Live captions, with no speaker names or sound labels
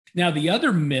Now, the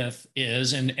other myth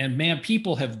is, and man,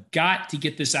 people have got to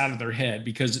get this out of their head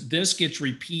because this gets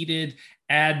repeated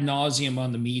ad nauseum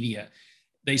on the media.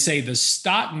 They say the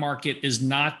stock market is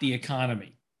not the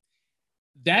economy.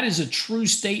 That is a true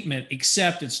statement,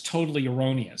 except it's totally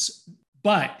erroneous.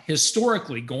 But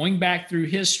historically, going back through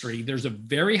history, there's a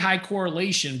very high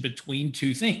correlation between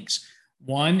two things.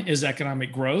 One is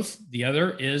economic growth, the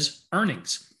other is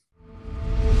earnings.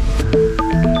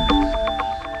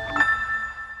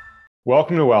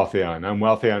 Welcome to Wealthion. I'm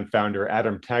Wealthion founder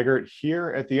Adam Taggart here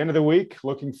at the end of the week,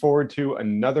 looking forward to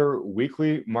another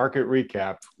weekly market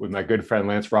recap with my good friend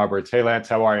Lance Roberts. Hey, Lance,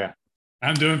 how are you?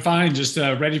 I'm doing fine, just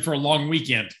ready for a long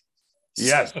weekend.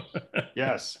 Yes,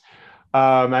 yes.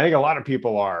 I think a lot of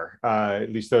people are,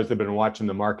 at least those that have been watching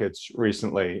the markets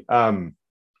recently.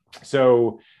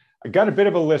 So I got a bit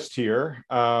of a list here.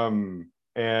 Let's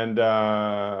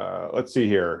see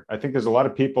here. I think there's a lot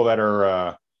of people that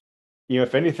are,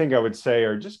 if anything, I would say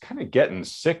are just kind of getting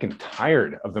sick and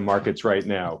tired of the markets right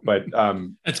now. But let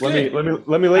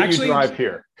me let you drive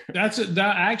here. That's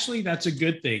a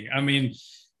good thing. I mean,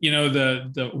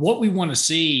 the what we want to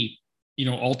see,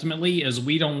 ultimately is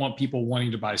we don't want people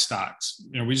wanting to buy stocks.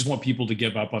 We just want people to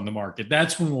give up on the market.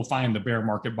 That's when we'll find the bear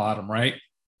market bottom, right?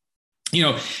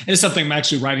 It's something I'm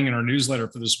actually writing in our newsletter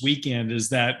for this weekend is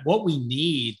that what we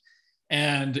need.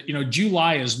 And,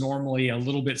 July is normally a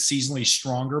little bit seasonally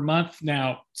stronger month.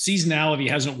 Now, seasonality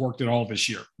hasn't worked at all this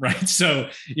year, right? So,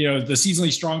 the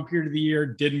seasonally strong period of the year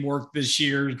didn't work this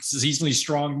year. Seasonally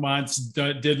strong months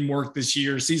didn't work this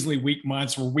year. Seasonally weak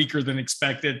months were weaker than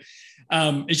expected.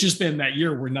 It's just been that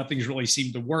year where nothing's really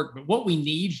seemed to work. But what we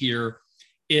need here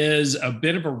is a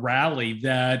bit of a rally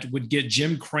that would get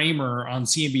Jim Cramer on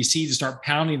CNBC to start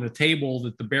pounding the table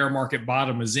that the bear market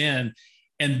bottom is in.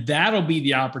 And that'll be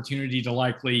the opportunity to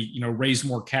likely, raise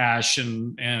more cash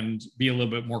and be a little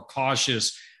bit more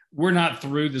cautious. We're not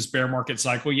through this bear market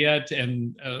cycle yet.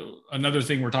 And another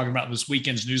thing we're talking about in this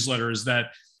weekend's newsletter is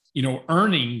that,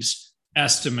 earnings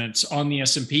estimates on the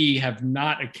S&P have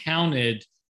not accounted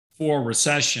for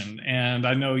recession. And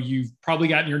I know you've probably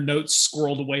gotten your notes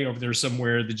squirreled away over there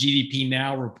somewhere. The GDP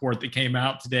Now report that came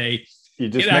out today. You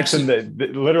just mentioned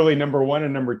that literally number one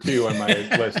and number two on my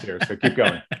list here. So keep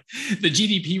going. The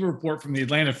GDP report from the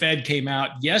Atlanta Fed came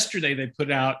out yesterday. They put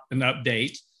out an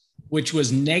update, which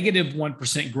was negative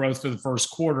 1% growth for the first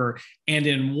quarter. And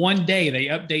in one day, they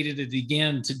updated it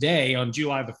again today on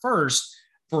July the 1st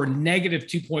for negative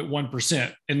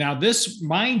 2.1%. And now this,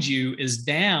 mind you, is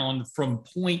down from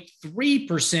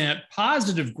 0.3%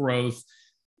 positive growth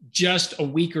just a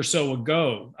week or so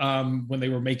ago when they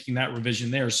were making that revision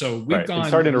there. So we've gone.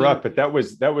 Sorry to interrupt, but that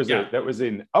was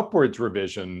an upwards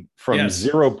revision from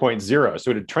 0.0. So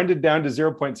it had trended down to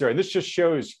 0.0. And this just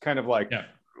shows kind of like,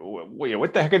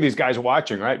 what the heck are these guys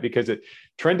watching, right? Because it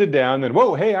trended down, then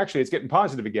whoa, hey, actually it's getting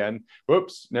positive again.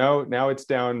 Whoops, no, now it's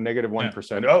down negative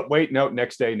 1%. Oh, wait, no,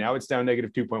 next day, now it's down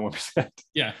negative 2.1%.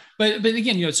 Yeah, but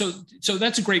again, so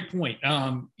that's a great point.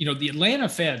 The Atlanta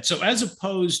Fed, so as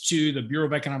opposed to the Bureau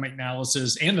of Economic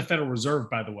Analysis and the Federal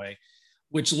Reserve, by the way,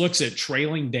 which looks at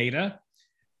trailing data,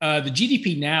 the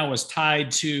GDP Now is tied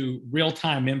to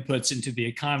real-time inputs into the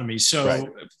economy.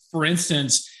 So, for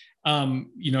instance,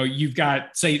 you've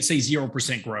got say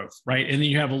 0% growth, right? And then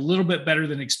you have a little bit better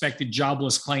than expected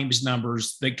jobless claims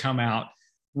numbers that come out,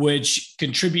 which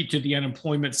contribute to the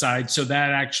unemployment side. So that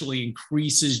actually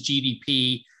increases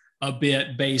GDP a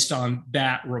bit based on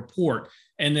that report.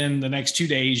 And then the next 2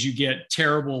 days, you get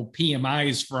terrible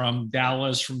PMIs from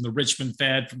Dallas, from the Richmond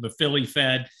Fed, from the Philly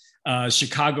Fed.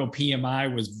 Chicago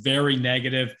PMI was very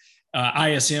negative.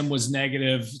 ISM was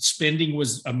negative. Spending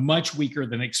was much weaker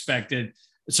than expected.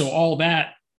 So all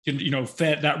that,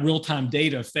 fed that real-time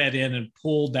data fed in and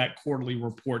pulled that quarterly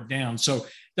report down. So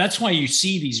that's why you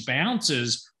see these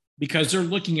bounces, because they're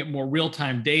looking at more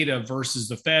real-time data versus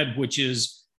the Fed, which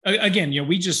is, again,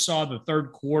 we just saw the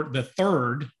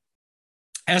third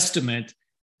estimate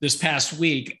this past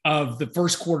week of the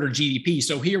first quarter GDP.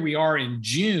 So here we are in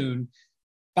June,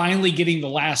 finally getting the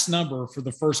last number for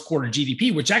the first quarter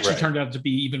GDP, which actually turned out to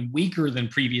be even weaker than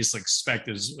previously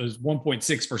expected, as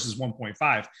 1.6 versus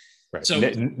 1.5. Right. So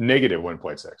negative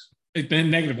 1.6. It's been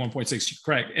negative 1.6,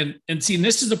 correct. And see, and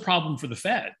this is a problem for the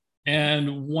Fed.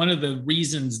 And one of the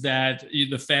reasons that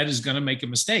the Fed is going to make a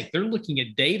mistake, they're looking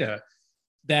at data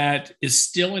that is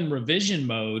still in revision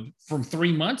mode from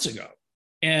 3 months ago.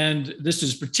 And this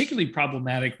is particularly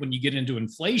problematic when you get into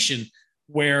inflation,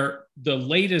 where the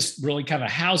latest really kind of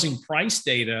housing price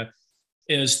data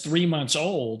is 3 months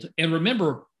old. And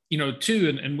remember,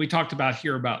 too, and we talked about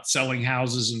here about selling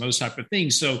houses and those type of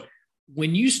things. So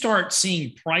when you start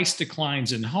seeing price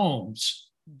declines in homes,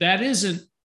 that isn't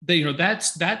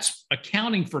that's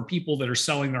accounting for people that are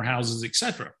selling their houses, et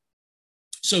cetera.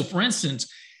 So for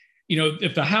instance,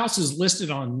 if the house is listed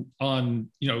on an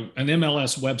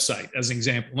MLS website, as an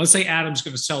example, let's say Adam's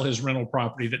going to sell his rental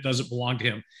property that doesn't belong to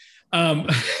him.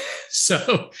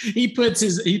 So he puts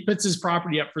his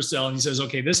property up for sale and he says,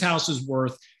 okay, this house is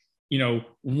worth, $1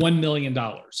 million.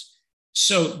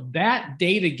 So that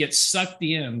data gets sucked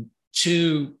in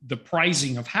to the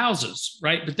pricing of houses,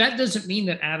 right? But that doesn't mean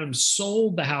that Adam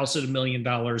sold the house at $1 million.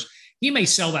 He may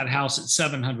sell that house at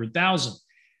 700,000.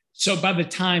 So by the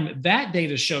time that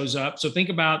data shows up, so think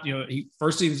about,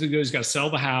 first thing he's got to sell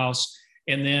the house,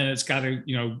 and then it's got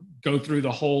to, go through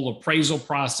the whole appraisal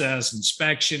process,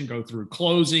 inspection, go through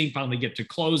closing, finally get to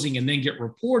closing, and then get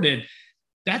reported.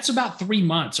 That's about 3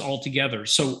 months altogether.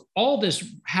 So all this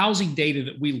housing data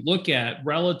that we look at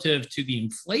relative to the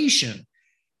inflation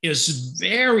is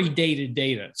very dated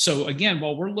data. So again,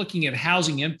 while we're looking at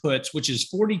housing inputs, which is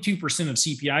 42% of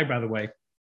CPI, by the way,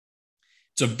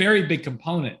 it's a very big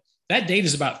component. That data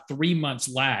is about 3 months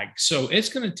lag. So it's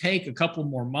going to take a couple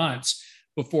more months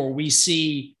before we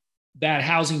see that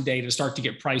housing data start to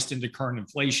get priced into current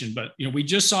inflation. But we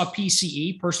just saw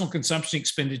PCE, personal consumption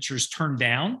expenditures, turn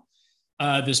down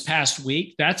this past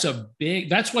week. That's what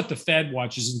the Fed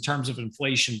watches in terms of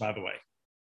inflation, by the way.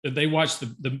 They watch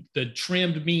the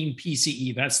trimmed mean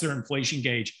PCE. That's their inflation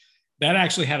gauge. That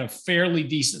actually had a fairly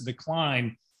decent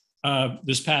decline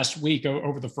this past week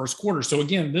over the first quarter. So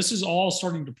again, this is all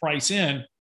starting to price in,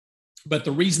 but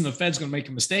the reason the Fed's going to make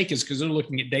a mistake is because they're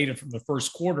looking at data from the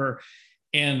first quarter,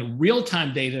 and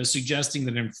real-time data is suggesting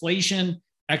that inflation,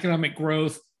 economic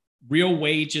growth, real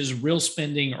wages, real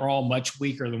spending are all much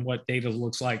weaker than what data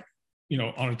looks like,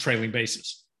 on a trailing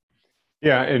basis.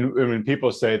 Yeah, and when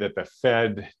people say that the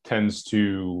Fed tends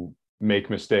to make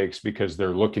mistakes because they're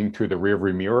looking through the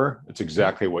rearview mirror, it's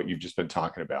exactly what you've just been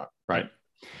talking about, right?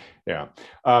 Yeah.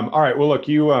 All right. Well, look,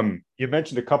 you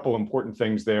mentioned a couple important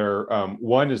things there.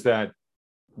 One is that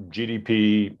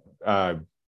GDP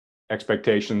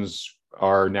expectations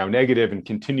are now negative and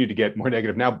continue to get more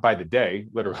negative now by the day,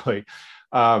 literally.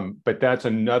 But that's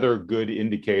another good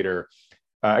indicator.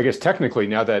 I guess technically,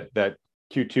 now that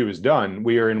Q2 is done,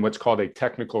 we are in what's called a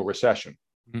technical recession.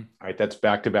 Right? That's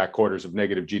back-to-back quarters of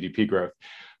negative GDP growth.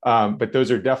 But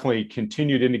those are definitely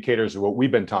continued indicators of what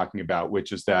we've been talking about,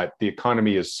 which is that the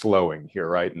economy is slowing here,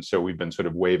 right? And so we've been sort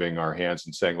of waving our hands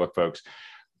and saying, look, folks,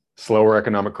 slower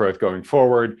economic growth going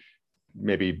forward,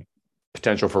 maybe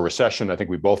potential for recession. I think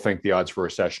we both think the odds for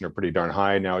recession are pretty darn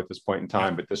high now at this point in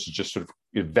time, but this is just sort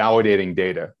of validating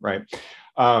data, right?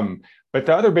 But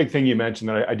the other big thing you mentioned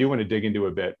that I do want to dig into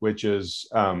a bit, which is,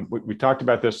 we talked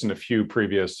about this in a few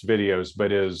previous videos,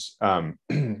 but is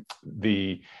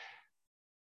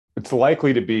it's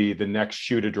likely to be the next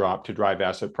shoe to drop to drive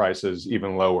asset prices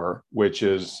even lower, which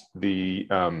is the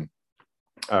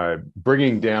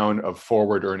bringing down of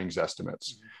forward earnings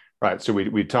estimates, right? So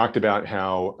we talked about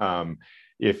how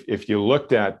if you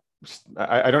looked at,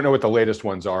 I don't know what the latest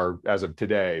ones are as of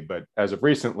today, but as of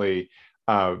recently,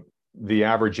 the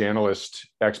average analyst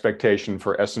expectation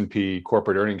for S&P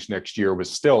corporate earnings next year was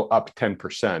still up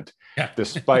 10%,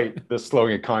 despite the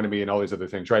slowing economy and all these other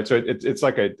things, right? So it's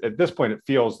like at this point, it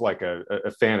feels like a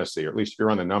fantasy, or at least if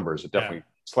you're on the numbers, it definitely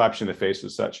slaps you in the face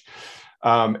as such.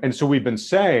 And so we've been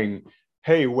saying,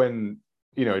 hey, when,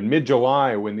 in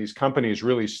mid-July, when these companies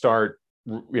really start,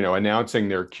 announcing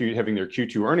having their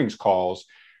Q2 earnings calls,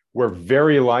 we're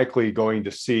very likely going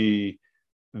to see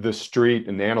the street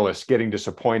and analysts getting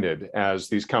disappointed as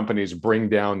these companies bring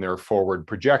down their forward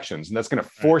projections. And that's going to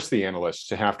force the analysts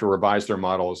to have to revise their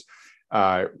models,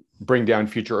 bring down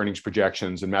future earnings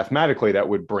projections. And mathematically, that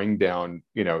would bring down,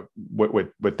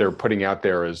 what they're putting out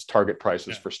there as target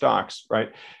prices for stocks,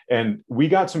 right? And we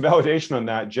got some validation on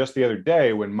that just the other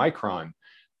day when Micron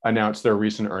announced their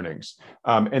recent earnings.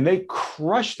 And they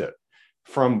crushed it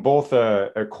from both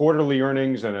a quarterly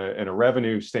earnings and a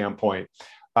revenue standpoint.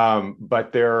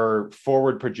 But their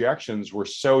forward projections were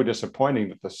so disappointing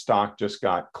that the stock just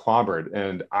got clobbered.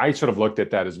 And I sort of looked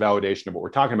at that as validation of what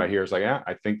we're talking about here. It's like,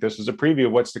 I think this is a preview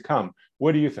of what's to come.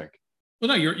 What do you think? Well,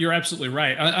 no, you're absolutely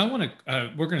right. I want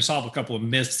to. We're going to solve a couple of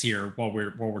myths here while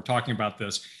we're talking about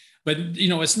this. But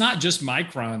it's not just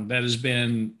Micron that has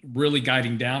been really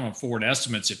guiding down on forward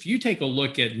estimates. If you take a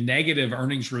look at negative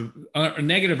earnings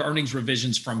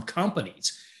revisions from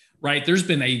companies, right? There's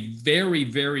been a very,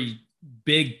 very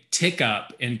big tick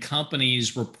up in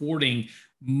companies reporting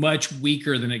much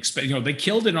weaker than expected. They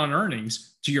killed it on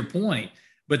earnings, to your point,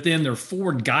 but then their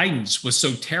forward guidance was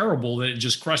so terrible that it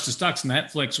just crushed the stocks.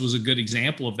 Netflix was a good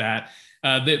example of that.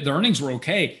 The earnings were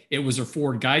okay. It was their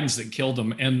forward guidance that killed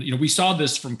them. And, we saw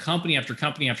this from company after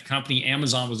company after company.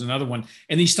 Amazon was another one.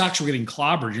 And these stocks were getting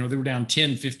clobbered. They were down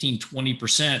 10, 15,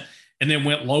 20%, and then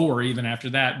went lower even after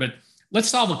that. But let's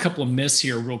solve a couple of myths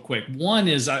here real quick. One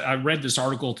is I read this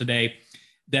article today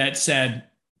that said,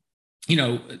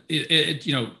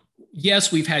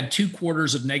 yes, we've had 2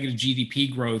 quarters of negative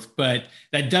GDP growth, but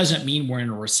that doesn't mean we're in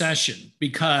a recession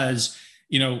because,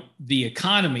 the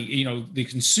economy, the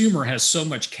consumer has so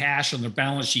much cash on their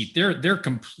balance sheet. They're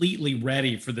completely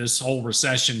ready for this whole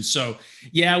recession. So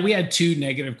yeah, we had 2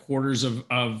 negative quarters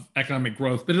of economic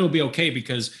growth, but it'll be okay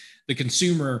because the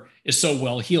consumer is so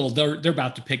well heeled. They're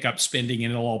about to pick up spending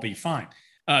and it'll all be fine.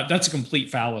 That's a complete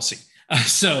fallacy.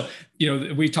 So,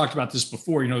 we talked about this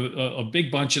before, a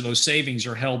big bunch of those savings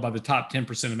are held by the top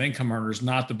 10% of income earners,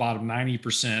 not the bottom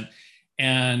 90%.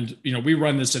 And, we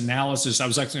run this analysis. I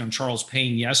was actually on Charles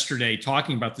Payne yesterday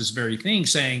talking about this very thing,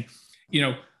 saying,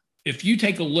 if you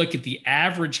take a look at the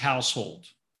average household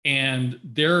and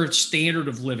their standard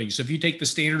of living, so if you take the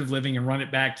standard of living and run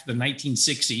it back to the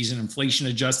 1960s and inflation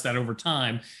adjusts that over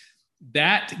time,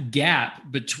 that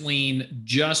gap between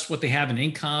just what they have in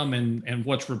income and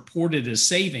what's reported as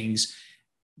savings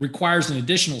requires an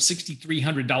additional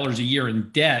 $6,300 a year in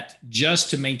debt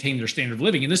just to maintain their standard of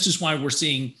living. And this is why we're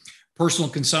seeing personal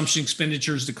consumption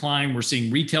expenditures decline. We're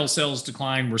seeing retail sales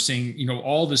decline. We're seeing,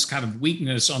 all this kind of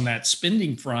weakness on that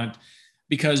spending front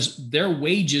because their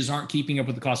wages aren't keeping up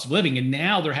with the cost of living. And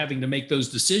now they're having to make those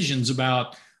decisions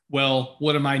about, well,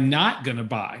 what am I not going to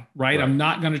buy? Right? I'm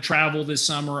not going to travel this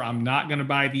summer. I'm not going to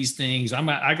buy these things.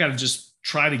 I got to just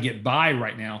try to get by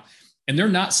right now. And they're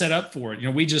not set up for it.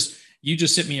 You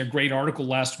just sent me a great article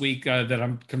last week that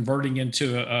I'm converting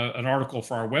into an article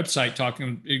for our website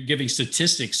giving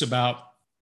statistics about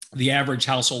the average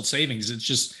household savings. It's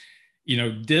just,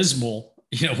 dismal,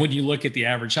 when you look at the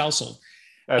average household.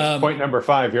 That's point number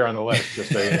 5 here on the list.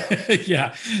 Just so you know.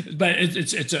 Yeah, but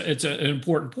it's an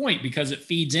important point because it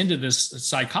feeds into this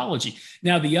psychology.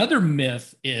 Now, the other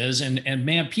myth is, and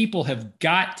man, people have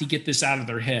got to get this out of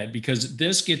their head because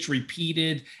this gets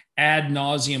repeated ad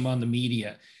nauseum on the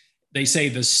media. They say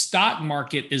the stock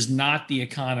market is not the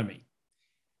economy.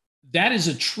 That is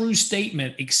a true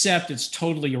statement, except it's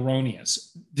totally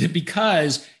erroneous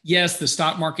because yes, the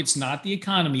stock market's not the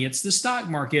economy, it's the stock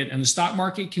market, and the stock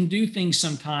market can do things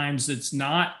sometimes that's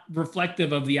not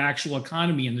reflective of the actual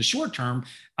economy in the short term,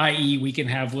 i.e. we can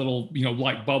have little,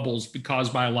 like bubbles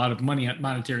caused by a lot of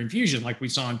monetary infusion like we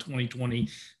saw in 2020,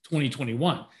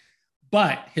 2021.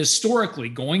 But historically,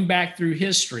 going back through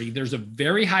history, there's a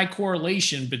very high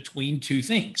correlation between 2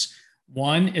 things.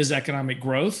 One is economic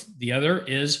growth. The other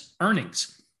is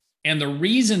earnings. And the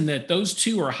reason that those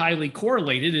 2 are highly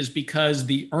correlated is because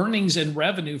the earnings and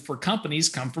revenue for companies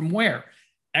come from where?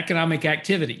 Economic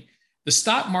activity. The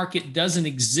stock market doesn't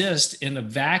exist in a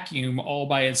vacuum all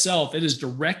by itself. It is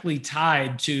directly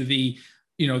tied to the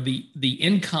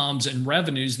incomes and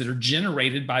revenues that are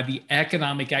generated by the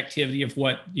economic activity of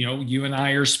what, you and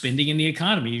I are spending in the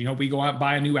economy. We go out and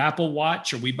buy a new Apple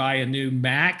Watch, or we buy a new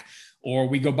Mac, or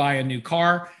we go buy a new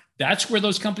car. That's where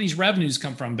those companies' revenues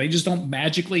come from. They just don't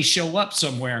magically show up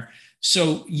somewhere.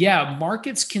 So yeah,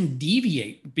 markets can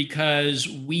deviate because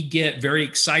we get very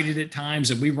excited at times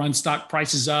and we run stock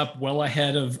prices up well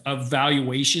ahead of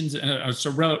valuations,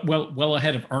 well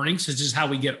ahead of earnings. This is how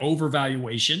we get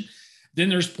overvaluation. Then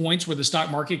there's points where the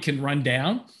stock market can run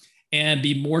down and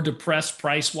be more depressed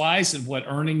price-wise than what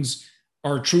earnings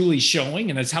are truly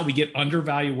showing. And that's how we get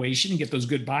undervaluation and get those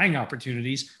good buying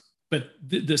opportunities. But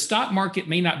the stock market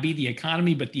may not be the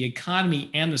economy, but the economy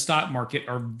and the stock market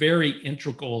are very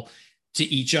integral to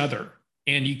each other.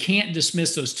 And you can't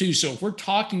dismiss those 2. So if we're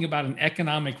talking about an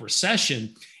economic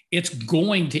recession, it's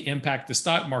going to impact the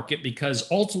stock market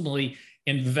because ultimately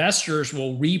investors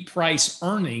will reprice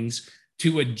earnings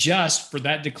to adjust for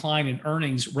that decline in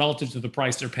earnings relative to the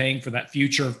price they're paying for that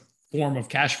future form of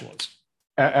cash flows.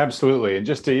 Absolutely. And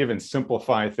just to even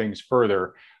simplify things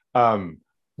further,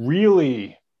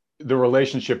 really, the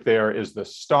relationship there is the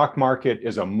stock market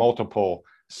is a multiple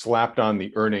slapped on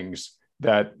the earnings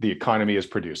that the economy is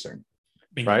producing.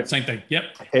 Right? Same thing. Yep.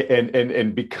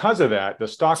 And because of that, the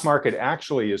stock market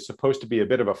actually is supposed to be a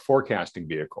bit of a forecasting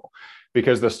vehicle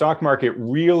because the stock market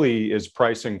really is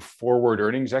pricing forward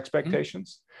earnings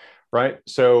expectations. Right?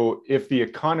 So if the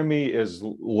economy is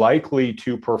likely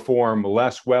to perform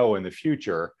less well in the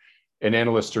future and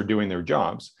analysts are doing their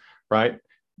jobs, right,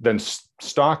 then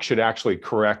stock should actually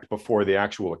correct before the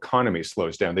actual economy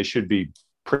slows down. They should be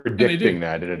predicting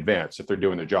that in advance if they're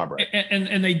doing their job right.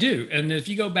 And they do. And if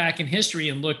you go back in history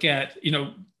and look at,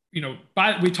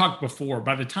 we talked before,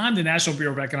 by the time the National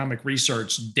Bureau of Economic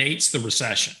Research dates the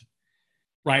recession,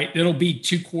 right, it'll be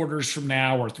 2 quarters from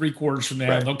now or 3 quarters from now.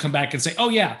 Right. They'll come back and say, oh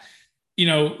yeah,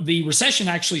 the recession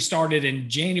actually started in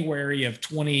January of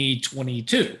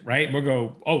 2022, right? And we'll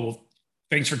go, oh, well,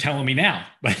 thanks for telling me now.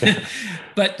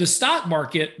 But the stock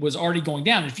market was already going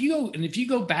down. If you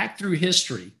go back through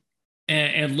history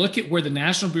and look at where the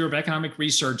National Bureau of Economic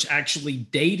Research actually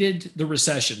dated the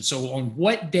recession. So on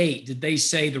what date did they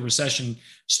say the recession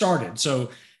started?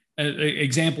 So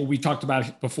example we talked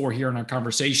about before here in our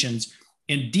conversations,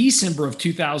 in December of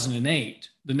 2008,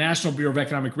 the National Bureau of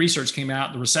Economic Research came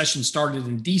out. The recession started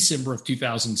in December of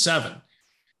 2007.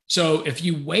 So if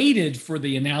you waited for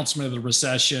the announcement of the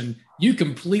recession, you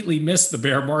completely missed the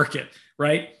bear market,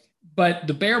 right? But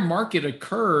the bear market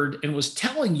occurred and was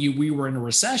telling you we were in a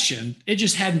recession. It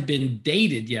just hadn't been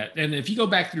dated yet. And if you go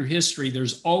back through history,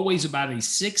 there's always about a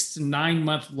 6 to 9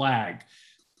 month lag,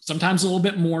 sometimes a little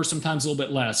bit more, sometimes a little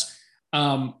bit less.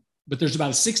 But there's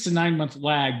about a 6 to 9 month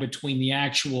lag between the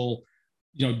actual,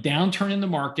 downturn in the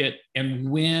market and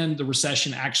when the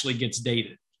recession actually gets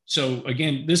dated. So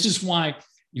again, this is why,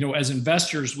 as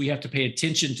investors, we have to pay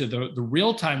attention to the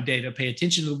real-time data, pay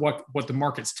attention to what the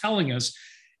market's telling us.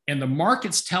 And the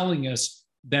market's telling us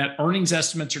that earnings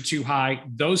estimates are too high.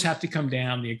 Those have to come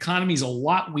down. The economy is a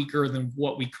lot weaker than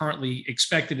what we currently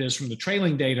expected is from the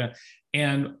trailing data.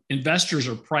 And investors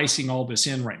are pricing all this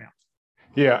in right now.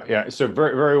 Yeah. So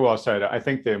very, very well said. I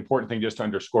think the important thing just to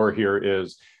underscore here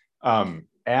is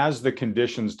as the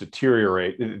conditions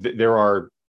deteriorate, there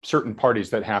are certain parties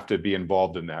that have to be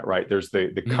involved in that, right? There's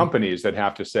the companies that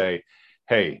have to say,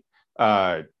 hey,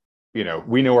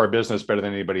 we know our business better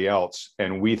than anybody else,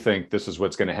 and we think this is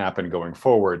what's going to happen going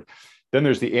forward. Then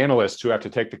there's the analysts who have to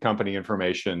take the company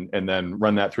information and then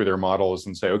run that through their models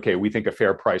and say, okay, we think a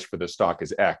fair price for this stock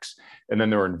is X. And then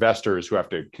there are investors who have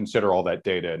to consider all that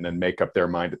data and then make up their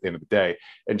mind at the end of the day.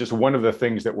 And just one of the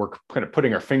things that we're kind of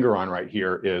putting our finger on right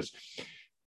here is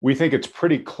we think it's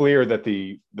pretty clear that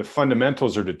the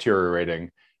fundamentals are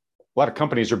deteriorating. A lot of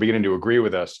companies are beginning to agree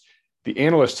with us. The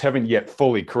analysts haven't yet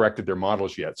fully corrected their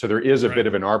models yet. So there is a bit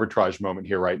of an arbitrage moment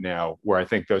here right now where I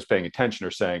think those paying attention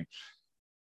are saying,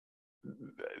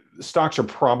 stocks are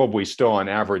probably still on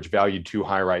average valued too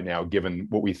high right now, given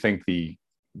what we think the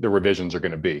revisions are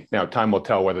going to be. Now, time will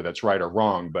tell whether that's right or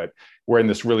wrong, but we're in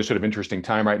this really sort of interesting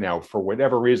time right now. For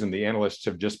whatever reason, the analysts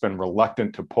have just been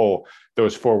reluctant to pull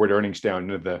those forward earnings down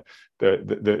into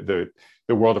the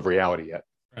world of reality yet.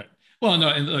 Right. Well, no,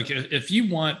 and look, if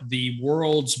you want the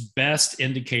world's best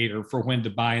indicator for when to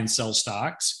buy and sell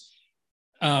stocks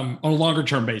on a longer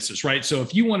term basis, right? So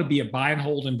if you want to be a buy and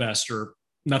hold investor,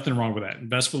 nothing wrong with that.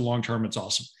 Invest for the long term. It's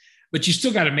awesome. But you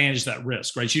still got to manage that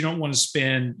risk, right? You don't want to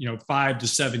spend, 5 to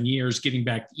 7 years getting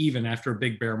back even after a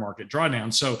big bear market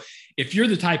drawdown. So if you're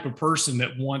the type of person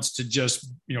that wants to just,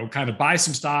 kind of buy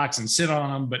some stocks and sit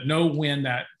on them, but know when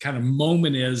that kind of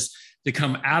moment is to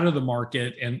come out of the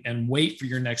market and wait for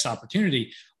your next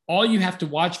opportunity, all you have to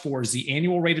watch for is the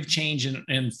annual rate of change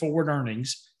in forward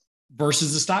earnings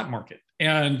versus the stock market.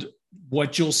 And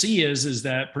what you'll see is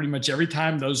that pretty much every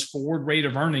time those forward rate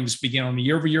of earnings begin on a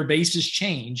year-over-year basis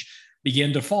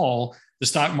begin to fall, the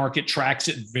stock market tracks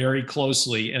it very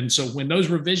closely. And so when those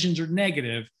revisions are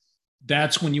negative,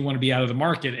 that's when you want to be out of the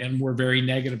market. And we're very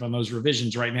negative on those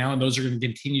revisions right now. And those are going to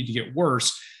continue to get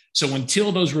worse. So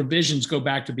until those revisions go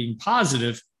back to being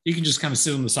positive, you can just kind of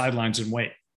sit on the sidelines and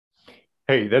wait.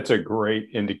 Hey, that's a great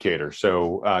indicator.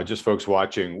 So just folks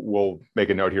watching, we'll make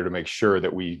a note here to make sure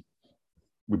that we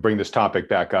bring this topic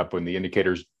back up when the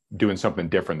indicator's doing something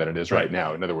different than it is right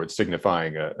now. In other words,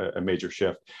 signifying a major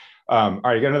shift. All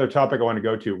right, you got another topic I want to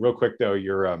go to real quick though.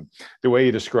 The way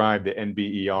you describe the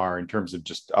NBER in terms of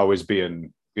just always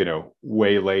being,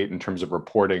 way late in terms of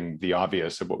reporting the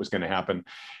obvious of what was going to happen.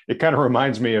 It kind of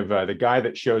reminds me of the guy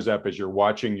that shows up as you're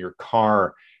watching your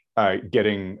car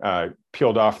getting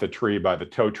peeled off the tree by the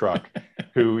tow truck,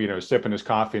 who, sipping his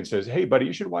coffee and says, "Hey, buddy,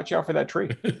 you should watch out for that tree."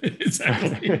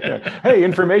 Exactly. Hey,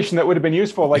 information that would have been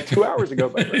useful like 2 hours ago.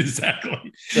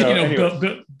 Exactly.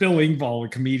 So, Bill Engvall, a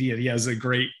comedian, he has a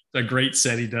great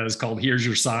set he does called "Here's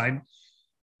Your Sign."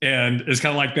 And it's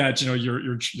kind of like that,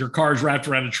 your car's wrapped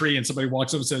around a tree and somebody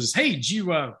walks up and says, "Hey, did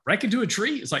you wreck into a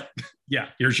tree?" It's like, yeah,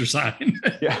 here's your sign.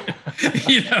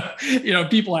 Yeah.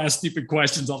 People ask stupid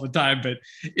questions all the time, but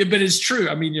it's true.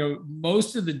 I mean,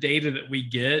 most of the data that we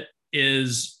get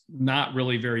is not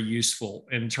really very useful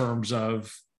in terms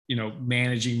of,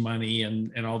 managing money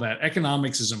and all that.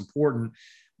 Economics is important,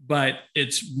 but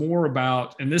it's more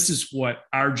about, and this is what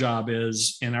our job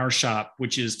is in our shop,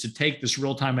 which is to take this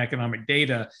real-time economic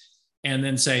data and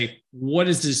then say, what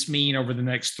does this mean over the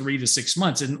next 3 to 6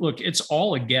 months? And look, it's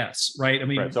all a guess, right? I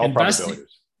mean, it's all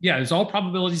probabilities. Yeah, it's all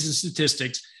probabilities and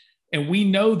statistics. And we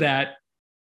know that,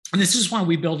 and this is why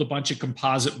we build a bunch of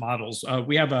composite models.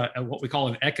 We have a what we call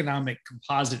an economic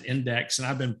composite index, and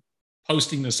I've been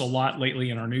posting this a lot lately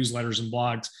in our newsletters and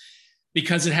blogs,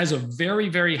 because it has a very,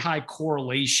 very high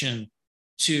correlation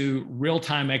to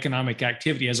real-time economic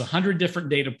activity. It has 100 different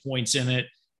data points in it,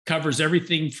 covers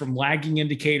everything from lagging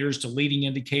indicators to leading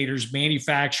indicators,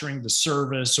 manufacturing to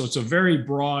service. So it's a very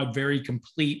broad, very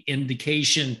complete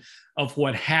indication of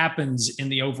what happens in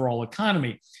the overall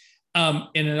economy. And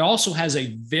it also has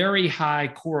a very high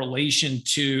correlation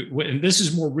to, and this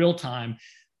is more real-time,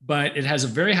 but it has a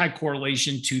very high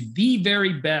correlation to the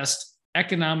very best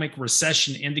economic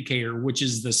recession indicator, which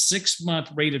is the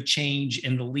 6-month rate of change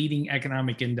in the leading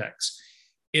economic index.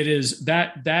 It is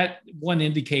that one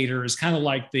indicator is kind of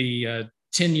like the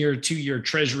 10-year, 2-year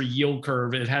Treasury yield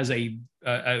curve. It has a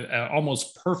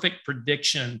almost perfect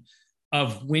prediction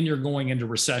of when you're going into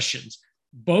recessions.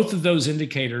 Both of those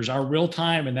indicators, our real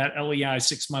time and that LEI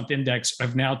 6-month index,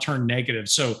 have now turned negative.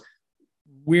 So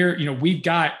we've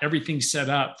got everything set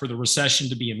up for the recession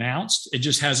to be announced. It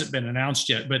just hasn't been announced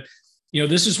yet. But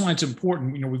this is why it's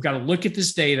important. We've got to look at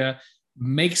this data,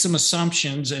 make some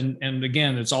assumptions, and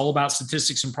again, it's all about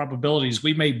statistics and probabilities.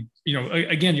 We may,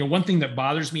 one thing that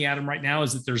bothers me, Adam, right now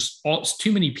is that there's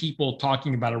too many people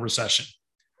talking about a recession.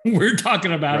 We're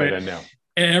talking about it. I know.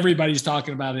 Everybody's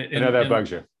talking about it. I know that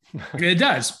bugs you. It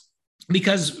does,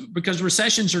 because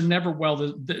recessions are never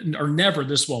never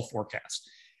this well forecast.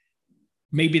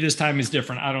 Maybe this time is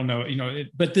different. I don't know,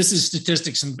 but this is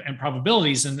statistics and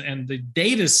probabilities, and the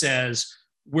data says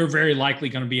we're very likely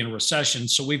going to be in a recession.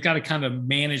 So we've got to kind of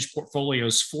manage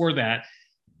portfolios for that.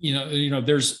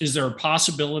 Is there a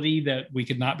possibility that we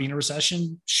could not be in a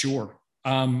recession? Sure.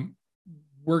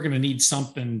 We're going to need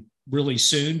something really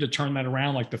soon to turn that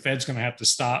around. Like the Fed's going to have to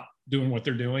stop doing what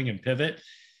they're doing and pivot.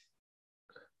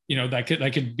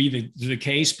 That could be the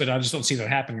case, but I just don't see that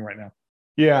happening right now.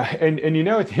 Yeah. And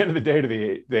at the end of the day,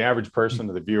 to the average person,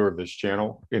 to the viewer of this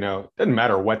channel, it doesn't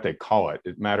matter what they call it.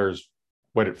 It matters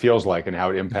what it feels like and how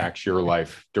it impacts your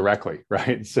life directly.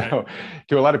 Right. So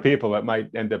to a lot of people, it might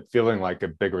end up feeling like a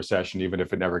big recession, even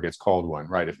if it never gets called one.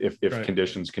 Right. If right.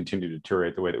 Conditions continue to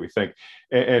deteriorate the way that we think.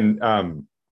 And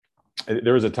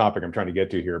there was a topic I'm trying to get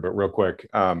to here, but real quick,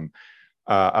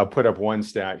 I'll put up one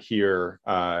stat here.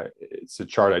 It's a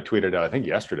chart I tweeted out, I think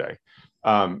yesterday.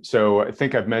 So I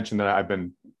think I've mentioned that I've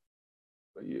been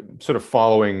sort of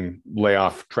following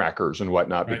layoff trackers and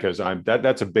whatnot, right. Because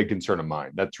that's a big concern of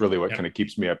mine. That's really what kind of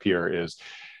keeps me up here, is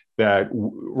that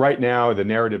right now the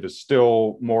narrative is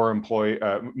still more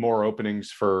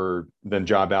openings than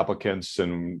job applicants,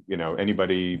 and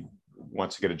anybody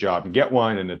wants to get a job and get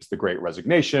one, and it's the Great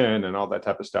Resignation and all that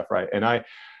type of stuff, right? And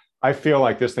I feel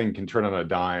like this thing can turn on a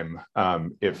dime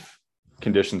if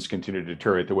conditions continue to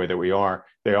deteriorate the way that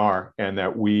they are, and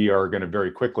that we are going to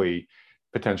very quickly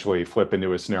potentially flip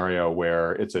into a scenario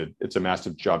where it's a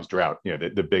massive jobs drought.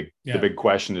 The big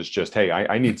question is just, hey,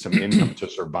 I need some income to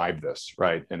survive this,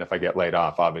 right? And if I get laid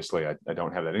off, obviously I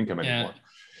don't have that income anymore.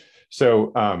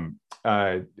 So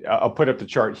I'll put up the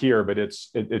chart here, but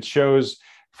it shows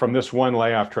from this one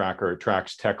layoff tracker, it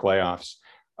tracks tech layoffs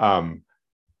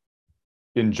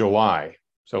in July.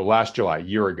 So last July, a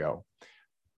year ago,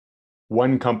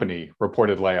 one company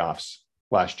reported layoffs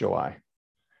last July.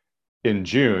 In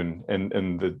June, and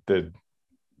the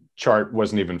chart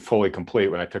wasn't even fully complete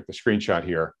when I took the screenshot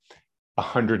here,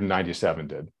 197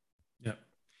 did. Yeah.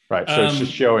 Right. So it's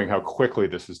just showing how quickly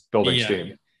this is building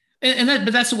steam.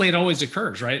 But that's the way it always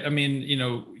occurs, right? I mean,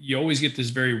 you always get this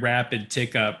very rapid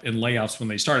tick up in layoffs when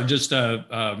they start. Just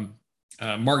Mark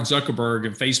Zuckerberg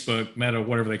and Facebook, Meta,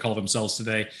 whatever they call themselves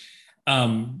today,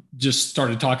 just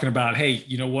started talking about, hey,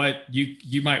 you know what,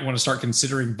 you might want to start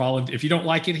considering if you don't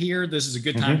like it here, this is a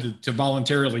good time to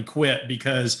voluntarily quit,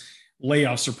 because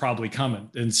layoffs are probably coming.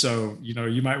 And so,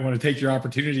 you might want to take your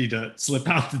opportunity to slip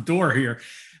out the door here.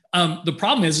 The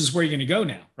problem is where you're going to go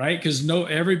now, right? Because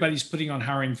everybody's putting on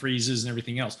hiring freezes and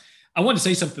everything else. I want to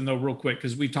say something though, real quick,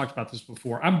 because we've talked about this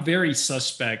before. I'm very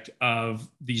suspect of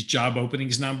these job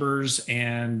openings numbers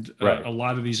and a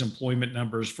lot of these employment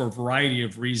numbers for a variety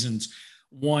of reasons.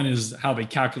 One is how they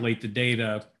calculate the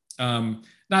data.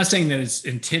 Not saying that it's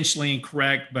intentionally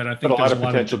incorrect, but I think there's a lot of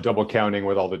potential double counting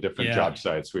with all the different job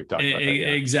sites we've talked about.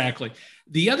 Exactly.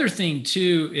 The other thing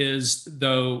too is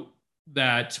though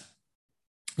that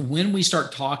when we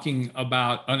start talking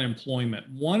about unemployment,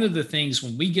 one of the things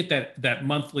when we get that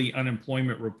monthly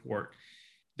unemployment report,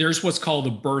 there's what's called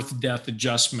a birth death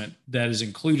adjustment that is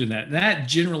included in that. And that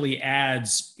generally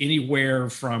adds anywhere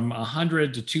from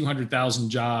 100 to 200,000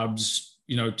 jobs,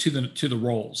 to the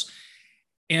rolls.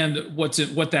 And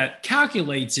what that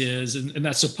calculates is, and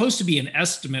that's supposed to be an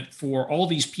estimate for all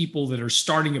these people that are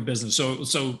starting a business.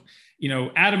 So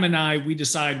Adam and I, we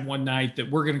decide one night that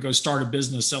we're going to go start a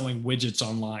business selling widgets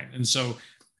online. And so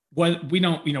what we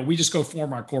don't, we just go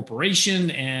form our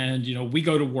corporation and, we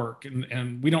go to work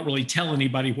and we don't really tell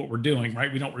anybody what we're doing,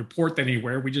 right? We don't report that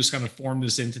anywhere. We just kind of form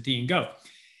this entity and go.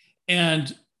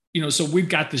 And, so we've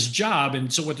got this job.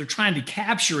 And so what they're trying to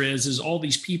capture is all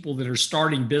these people that are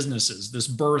starting businesses, this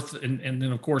birth. And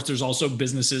then of course, there's also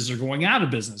businesses that are going out of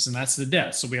business, and that's the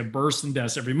death. So we have births and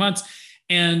deaths every month.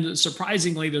 And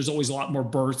surprisingly, there's always a lot more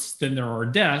births than there are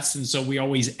deaths. And so we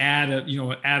always add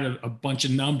a bunch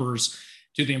of numbers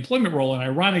to the employment roll. And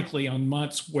ironically, on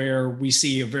months where we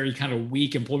see a very kind of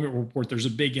weak employment report, there's a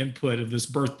big input of this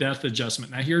birth death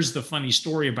adjustment. Now, here's the funny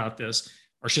story about this,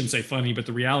 or I shouldn't say funny, but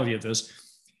the reality of this.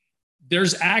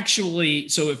 There's actually,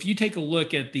 so if you take a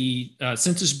look at the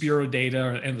Census Bureau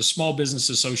data and the Small Business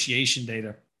Association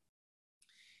data,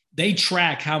 they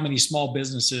track how many small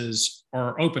businesses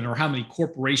are open or how many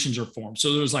corporations are formed.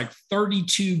 So there's like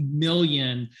 32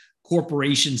 million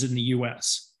corporations in the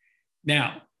US.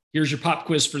 Now, here's your pop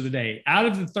quiz for the day. Out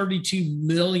of the 32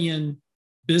 million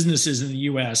businesses in the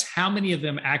US, how many of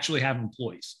them actually have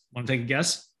employees? Want to take a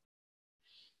guess?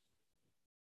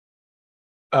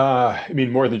 I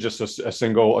mean, more than just a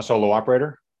solo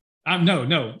operator?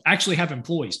 No, actually have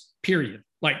employees, period.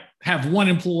 Like have one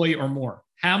employee or more.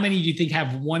 How many do you think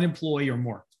have one employee or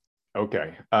more?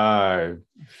 Okay.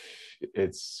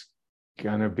 It's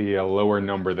going to be a lower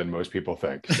number than most people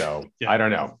think. So yeah. I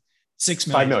don't know. 6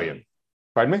 million. 5 million.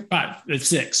 Pardon me? 5. It's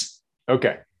 6.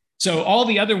 Okay. So all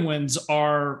the other ones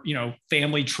are,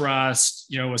 family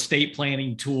trust, estate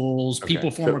planning tools, okay.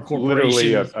 People form a corporation.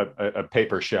 Literally a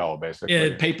paper shell,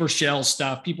 basically. Paper shell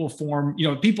stuff. People form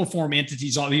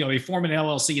entities. They form an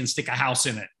LLC and stick a house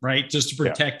in it, right? Just to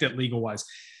protect it legal wise.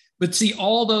 But see,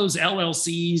 all those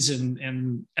LLCs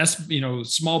and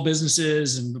small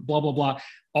businesses and blah, blah, blah,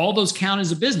 all those count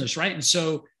as a business, right? And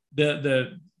so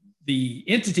the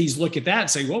entities look at that and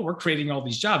say, well, we're creating all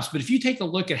these jobs. But if you take a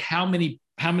look at how many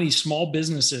small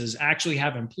businesses actually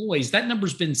have employees, that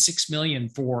number's been 6 million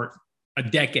for a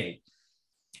decade.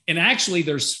 And actually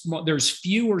there's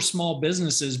fewer small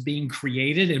businesses being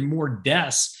created and more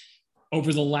deaths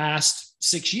over the last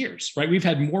 6 years, right? We've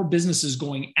had more businesses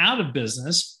going out of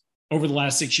business over the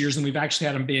last 6 years than we've actually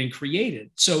had them being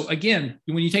created. So again,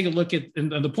 when you take a look at,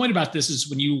 and the point about this is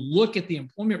when you look at the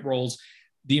employment rolls,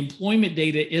 the employment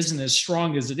data isn't as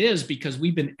strong as it is because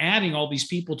we've been adding all these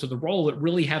people to the role that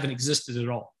really haven't existed at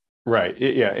all. Right.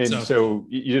 Yeah. And so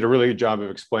you did a really good job of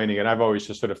explaining it. I've always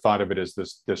just sort of thought of it as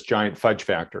this giant fudge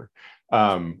factor,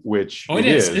 which it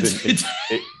is.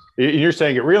 You're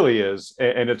saying it really is.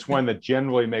 And it's one that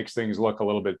generally makes things look a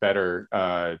little bit better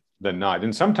than not.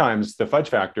 And sometimes the fudge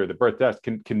factor, the birth death,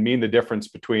 can mean the difference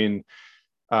between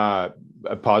a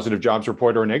positive jobs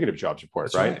report or a negative jobs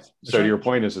report, right? So your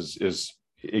point is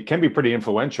it can be pretty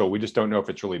influential. We just don't know if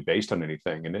it's really based on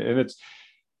anything. And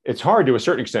it's hard to a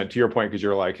certain extent, to your point, because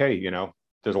you're like, hey,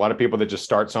 there's a lot of people that just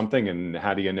start something, and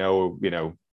how do you know,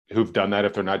 who've done that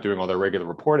if they're not doing all their regular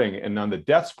reporting? And on the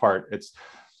deaths part, it's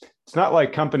not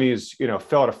like companies,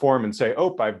 fill out a form and say,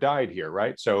 oh, I've died here,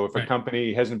 right? So if a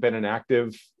company hasn't been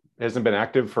active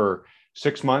for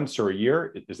 6 months or a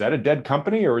year, is that a dead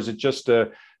company, or is it just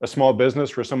a small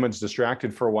business where someone's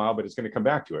distracted for a while, but it's going to come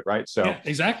back to it, right? So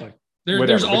exactly.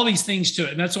 There's all these things to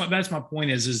it. And that's my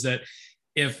point is that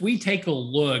if we take a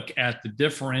look at the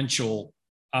differential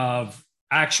of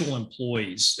actual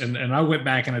employees, and I went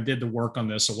back and I did the work on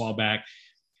this a while back,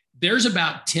 there's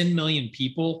about 10 million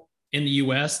people in the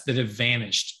US that have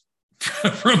vanished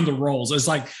from the rolls. It's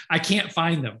like, I can't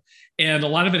find them. And a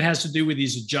lot of it has to do with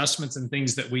these adjustments and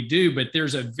things that we do, but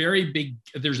there's a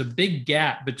big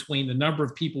gap between the number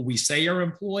of people we say are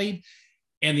employed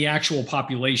and the actual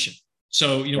population.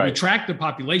 So, we track the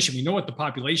population. We know what the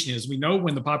population is. We know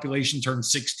when the population turns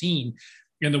 16.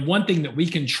 And the one thing that we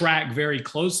can track very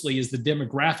closely is the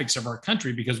demographics of our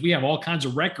country, because we have all kinds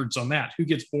of records on that, who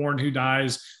gets born, who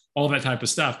dies, all that type of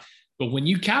stuff. But when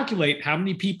you calculate how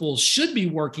many people should be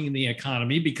working in the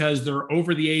economy because they're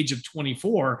over the age of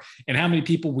 24, and how many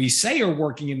people we say are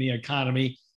working in the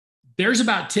economy, there's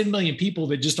about 10 million people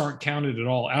that just aren't counted at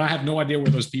all. And I have no idea where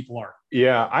those people are.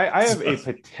 Yeah, I have a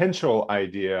potential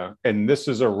idea, and this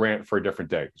is a rant for a different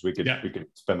day, because we could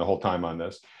spend the whole time on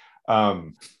this. But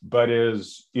one of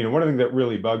the things that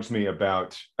really bugs me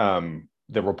about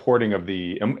the reporting of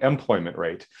the employment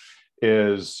rate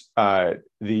is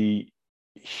the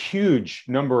huge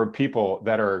number of people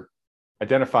that are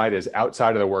identified as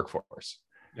outside of the workforce.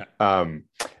 Yeah.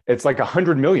 It's like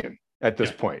 100 million at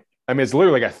this point. I mean, it's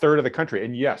literally like a third of the country.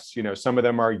 And yes, some of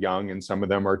them are young and some of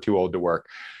them are too old to work.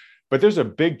 But there's a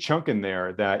big chunk in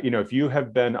there that, if you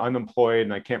have been unemployed,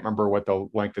 and I can't remember what the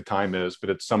length of time is, but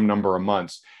it's some number of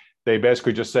months, they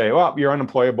basically just say, well, you're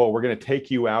unemployable. We're going to take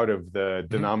you out of the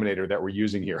denominator that we're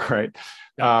using here, right?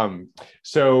 Yeah.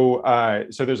 So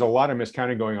there's a lot of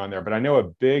miscounting going on there. But I know a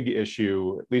big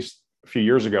issue, at least a few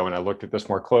years ago when I looked at this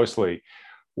more closely,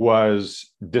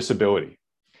 was disability.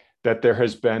 That there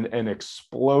has been an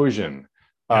explosion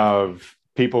of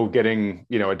people getting,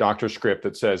 a doctor's script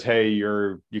that says, hey,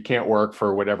 you can't work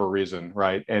for whatever reason,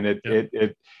 right? And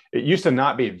it used to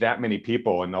not be that many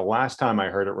people. And the last time I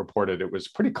heard it reported, it was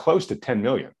pretty close to 10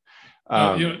 million.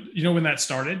 When that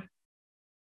started?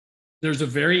 There's a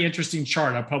very interesting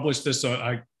chart. I published this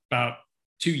about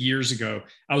 2 years ago.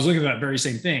 I was looking at that very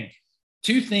same thing.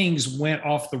 Two things went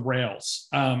off the rails: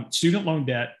 student loan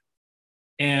debt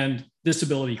and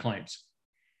disability claims.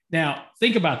 Now,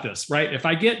 think about this, right? If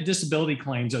I get disability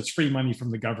claims, that's free money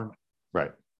from the government.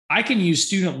 Right. I can use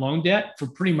student loan debt for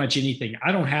pretty much anything.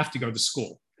 I don't have to go to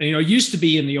school. And, it used to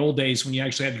be in the old days when you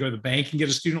actually had to go to the bank and get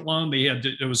a student loan,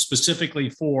 it was specifically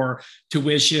for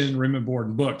tuition, room and board,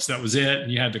 and books. That was it.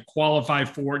 And you had to qualify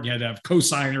for it. And you had to have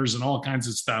co-signers and all kinds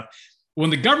of stuff. When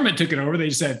the government took it over, they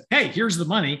said, hey, here's the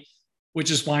money,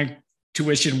 which is why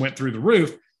tuition went through the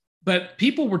roof. But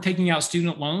people were taking out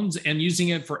student loans and using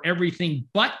it for everything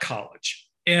but college.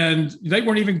 And they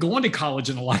weren't even going to college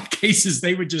in a lot of cases.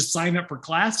 They would just sign up for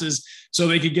classes so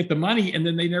they could get the money, and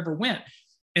then they never went.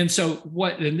 And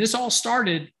this all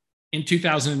started in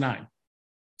 2009.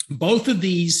 Both of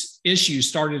these issues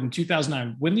started in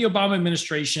 2009. When the Obama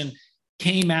administration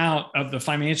came out of the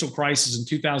financial crisis in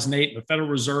 2008, the Federal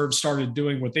Reserve started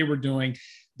doing what they were doing.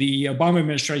 The Obama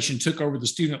administration took over the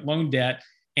student loan debt,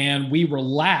 and we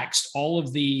relaxed all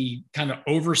of the kind of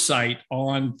oversight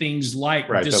on things like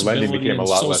disability, the lending became a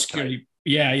lot less Security. Tight.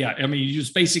 Yeah. I mean, you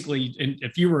just basically,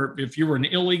 if you were an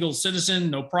illegal citizen,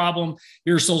 no problem.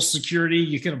 Here's Social Security.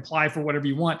 You can apply for whatever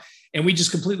you want. And we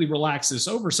just completely relaxed this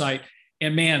oversight.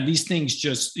 And man, these things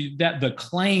the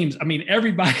claims, I mean,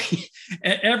 everybody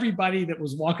that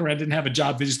was walking around didn't have a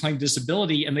job. They just claimed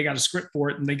disability and they got a script for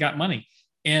it and they got money.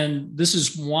 And this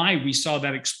is why we saw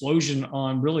that explosion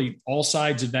on really all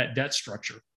sides of that debt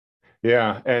structure.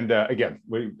 Yeah. And again,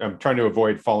 I'm trying to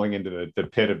avoid falling into the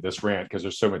pit of this rant because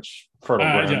there's so much fertile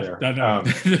ground there.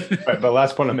 But the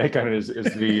last point to make on it is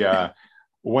the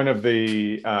one of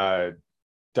the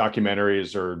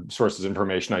documentaries or sources of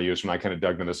information I used when I kind of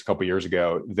dug into this a couple of years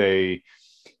ago. They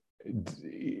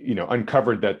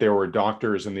uncovered that there were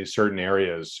doctors in these certain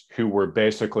areas who were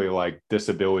basically like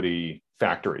disability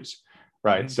factories.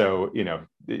 Right. Mm-hmm. So,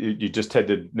 you just had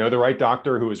to know the right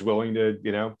doctor who was willing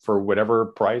to, for whatever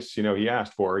price, he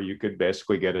asked for, you could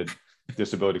basically get a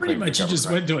disability claim. Pretty much you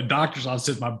just went to a doctor's office,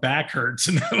 said my back hurts,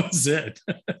 and that was it.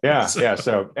 Yeah. Yeah.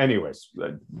 So anyways,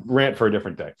 rant for a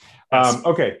different day.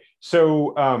 Okay.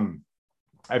 So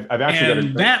I've actually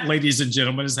got that, ladies and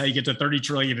gentlemen, is how you get to 30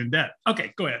 trillion in debt.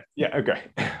 Okay, go ahead. Yeah. Okay.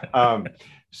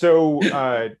 So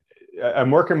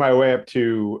I'm working my way up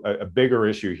to a bigger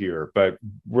issue here, but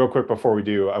real quick before we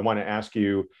do, I want to ask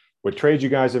you what trades you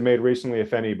guys have made recently,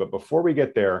 if any. But before we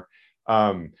get there,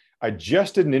 I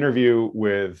just did an interview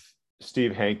with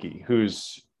Steve Hanke,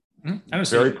 who's a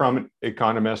very prominent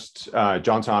economist,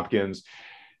 Johns Hopkins,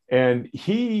 and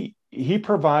he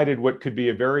provided what could be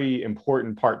a very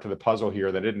important part to the puzzle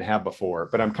here that I didn't have before.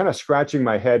 But I'm kind of scratching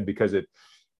my head because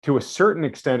to a certain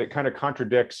extent, it kind of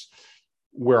contradicts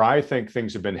where I think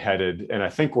things have been headed, and I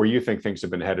think where you think things have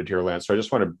been headed here, Lance. So I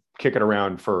just want to kick it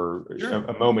around for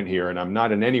a moment here, and I'm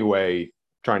not in any way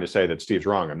trying to say that Steve's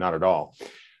wrong. I'm not at all.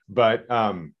 But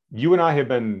you and I have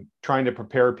been trying to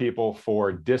prepare people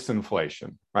for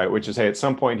disinflation, right? Which is, hey, at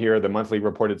some point here, the monthly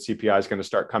reported CPI is going to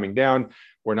start coming down.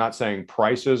 We're not saying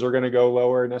prices are going to go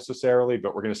lower necessarily,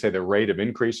 but we're going to say the rate of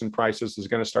increase in prices is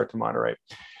going to start to moderate.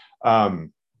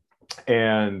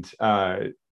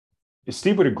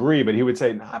 Steve would agree, but he would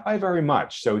say not by very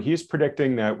much. So he's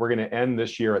predicting that we're going to end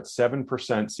this year at 7%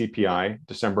 CPI,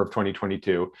 December of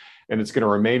 2022, and it's going to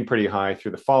remain pretty high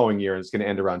through the following year. And it's going to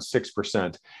end around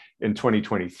 6% in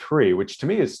 2023, which to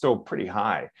me is still pretty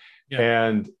high. Yeah.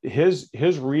 And his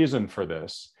reason for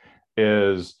this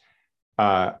is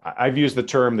I've used the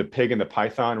term the pig and the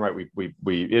python, right?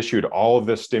 We issued all of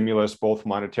this stimulus, both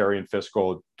monetary and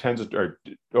fiscal,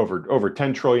 over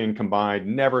 10 trillion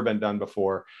combined, never been done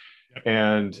before.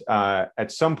 And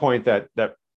at some point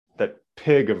that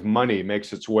pig of money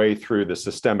makes its way through the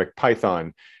systemic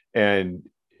python and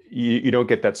you don't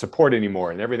get that support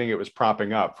anymore, and everything it was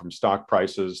propping up, from stock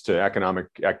prices to economic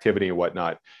activity and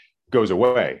whatnot, goes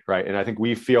away, right? And I think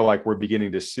we feel like we're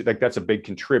beginning to see, like, that's a big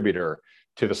contributor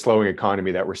to the slowing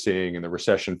economy that we're seeing and the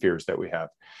recession fears that we have.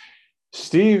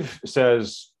 Steve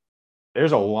says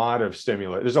there's a lot of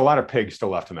stimulus, there's a lot of pigs still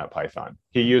left in that python.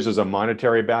 He uses a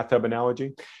monetary bathtub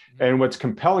analogy. And what's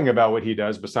compelling about what he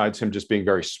does, besides him just being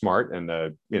very smart and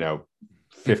the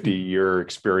 50-year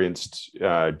experienced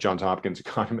Johns Hopkins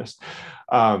economist,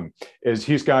 is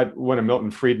he's got one of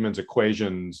Milton Friedman's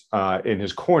equations in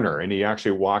his corner, and he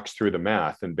actually walks through the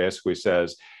math and basically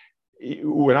says,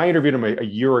 when I interviewed him a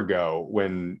year ago,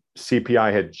 when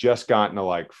CPI had just gotten to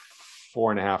like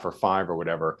 4.5 or 5 or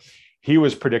whatever, he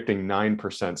was predicting 9%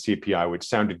 CPI, which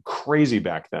sounded crazy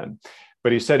back then.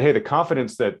 But he said, hey,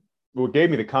 what gave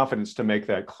me the confidence to make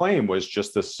that claim was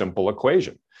just this simple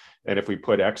equation. And if we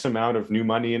put X amount of new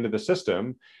money into the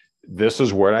system, this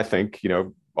is where I think,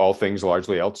 all things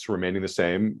largely else remaining the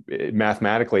same, it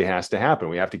mathematically has to happen.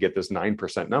 We have to get this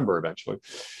 9% number eventually.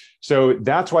 So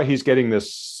that's why he's getting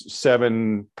this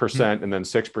 7% and then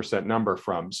 6% number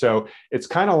from. So it's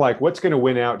kind of like, what's going to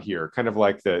win out here? Kind of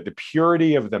like the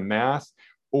purity of the math,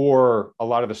 or a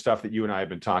lot of the stuff that you and I have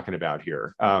been talking about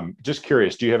here. Just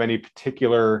curious, do you have any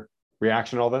particular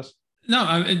reaction to all this?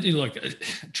 No, look,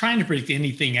 trying to predict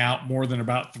anything out more than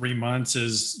about 3 months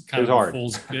is kind of hard.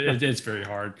 It's very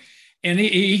hard. And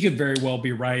he could very well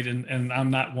be right. And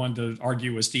I'm not one to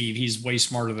argue with Steve. He's way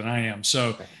smarter than I am.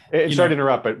 So, sorry to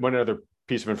interrupt, but one other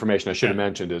piece of information I should have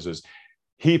mentioned is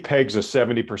he pegs a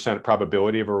 70%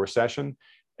 probability of a recession.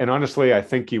 And honestly, I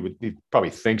think he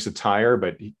probably thinks it's higher,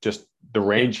 but just the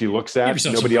range he looks at,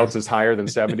 nobody else is higher than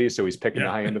 70. So he's picking the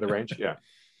high end of the range. Yeah.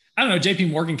 I don't know. JP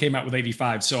Morgan came out with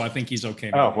 85, so I think he's okay.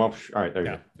 Oh, well, all right. There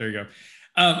you go. There you go.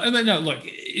 And then, no, look,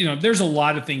 there's a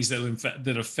lot of things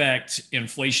that affect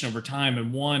inflation over time.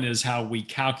 And one is how we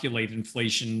calculate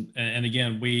inflation. And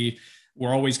again,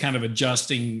 we're always kind of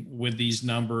adjusting with these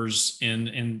numbers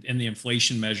in the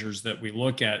inflation measures that we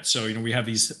look at. So, we have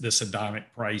this hedonic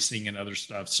pricing and other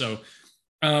stuff. So,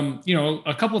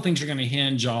 a couple of things are going to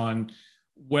hinge on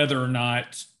whether or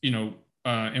not,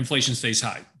 inflation stays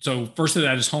high. So first of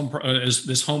that is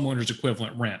this homeowner's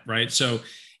equivalent rent, right? So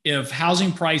if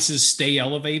housing prices stay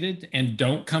elevated and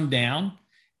don't come down,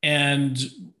 and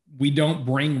we don't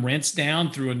bring rents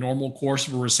down through a normal course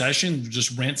of a recession,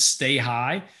 just rents stay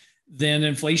high, then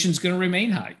inflation is going to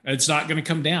remain high. It's not going to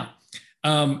come down.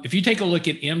 If you take a look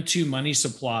at M2 money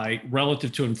supply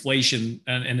relative to inflation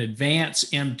and advance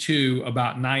M2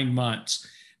 about 9 months,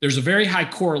 there's a very high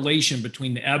correlation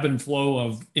between the ebb and flow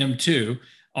of M2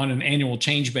 on an annual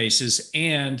change basis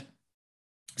and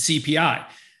CPI.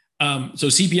 So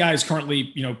CPI is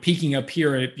currently, peaking up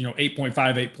here at, 8.5,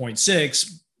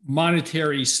 8.6.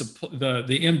 Monetary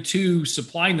the M2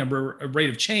 supply number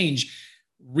rate of change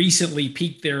recently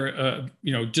peaked there,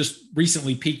 just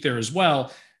recently peaked there as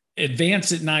well.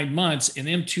 Advanced at 9 months, and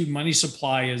M2 money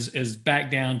supply is back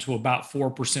down to about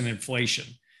 4% inflation.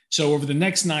 So over the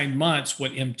next 9 months,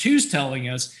 what M2 is telling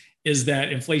us is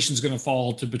that inflation is going to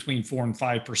fall to between 4 and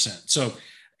 5%. So,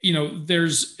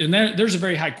 there's a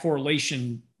very high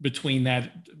correlation between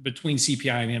CPI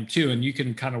and M2, and you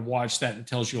can kind of watch that. It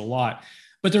tells you a lot.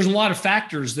 But there's a lot of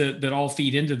factors that all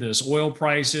feed into this. Oil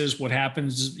prices, what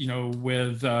happens,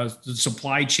 with the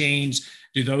supply chains.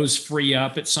 Do those free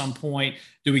up at some point?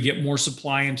 Do we get more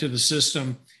supply into the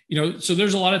system? So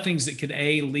there's a lot of things that could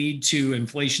lead to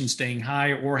inflation staying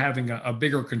high or having a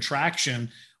bigger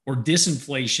contraction or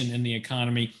disinflation in the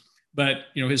economy. But,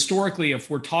 historically, if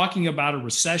we're talking about a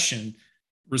recession,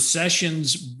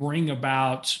 recessions bring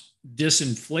about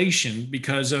disinflation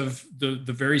because of the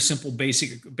very simple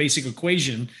basic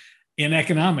equation in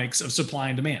economics of supply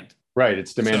and demand. Right.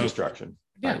 It's demand destruction,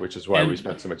 right? Which is why we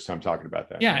spent so much time talking about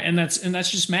that. Yeah. And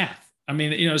that's just math. I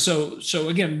mean, so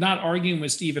again, not arguing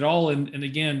with Steve at all. And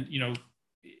again,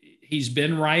 he's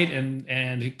been right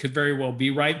and it could very well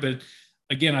be right. But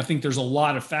again, I think there's a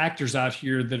lot of factors out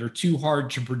here that are too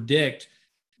hard to predict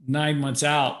 9 months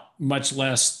out, much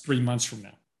less 3 months from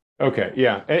now. Okay.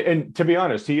 Yeah. And to be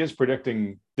honest, he is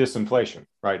predicting disinflation,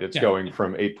 right? It's going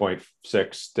from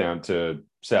 8.6 down to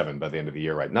 7 by the end of the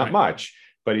year, right? Not much,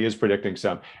 but he is predicting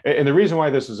some. And the reason why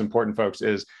this is important, folks,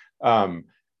 is,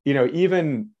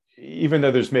 even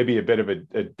though there's maybe a bit of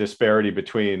a disparity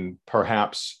between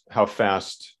perhaps how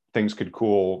fast things could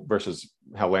cool versus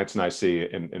how Lance and I see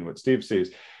and what Steve sees,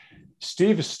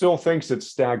 Steve still thinks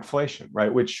it's stagflation,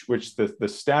 right? Which the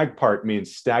stag part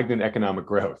means stagnant economic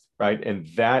growth, right? And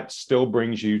that still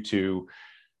brings you to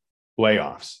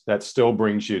layoffs. That still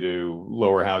brings you to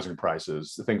lower housing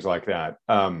prices, things like that.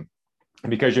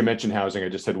 because you mentioned housing, I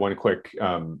just had one quick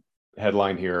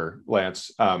headline here,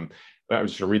 Lance. I was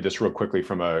going to read this real quickly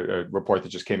from a report that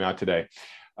just came out today.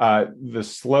 The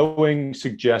slowing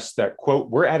suggests that, quote,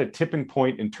 we're at a tipping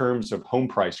point in terms of home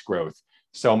price growth,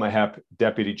 Selma Hepp,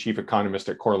 deputy chief economist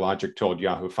at CoreLogic, told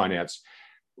Yahoo Finance.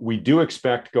 We do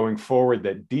expect going forward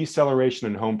that deceleration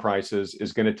in home prices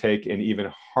is going to take an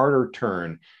even harder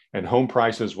turn, and home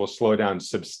prices will slow down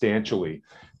substantially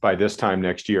by this time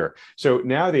next year. So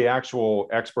now the actual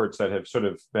experts that have sort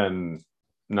of been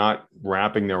not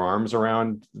wrapping their arms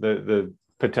around the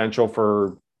potential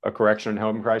for a correction in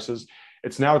home prices,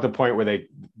 it's now at the point where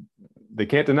they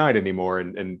can't deny it anymore,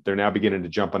 and they're now beginning to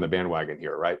jump on the bandwagon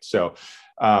here, right? So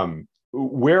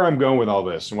where I'm going with all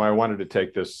this and why I wanted to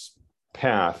take this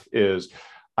path is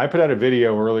I put out a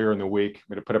video earlier in the week. I'm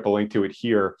going to put up a link to it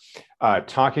here,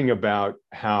 talking about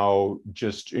how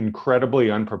just incredibly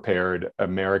unprepared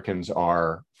Americans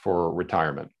are for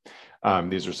retirement.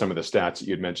 These are some of the stats that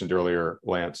you'd mentioned earlier,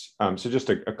 Lance. So just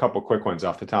a couple quick ones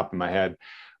off the top of my head.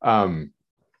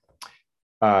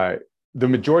 The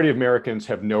majority of Americans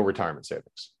have no retirement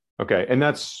savings. Okay. And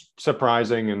that's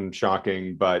surprising and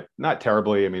shocking, but not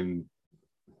terribly. I mean,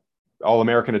 all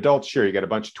American adults, sure, you got a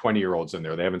bunch of 20-year-olds in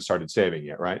there. They haven't started saving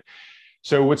yet, right?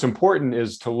 So what's important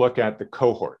is to look at the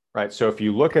cohort, right? So if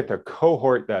you look at the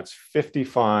cohort that's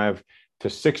 55 to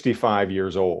 65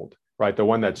 years old, right? The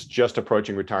one that's just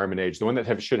approaching retirement age, the one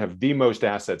that should have the most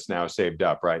assets now saved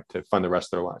up, right, to fund the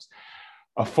rest of their lives.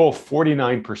 A full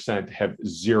 49% have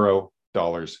 $0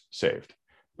 saved.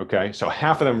 Okay. So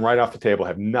half of them right off the table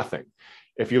have nothing.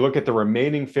 If you look at the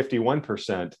remaining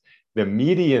 51%, the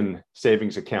median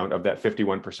savings account of that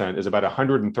 51% is about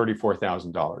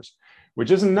 $134,000,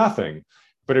 which isn't nothing.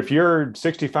 But if you're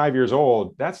 65 years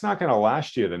old, that's not going to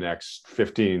last you the next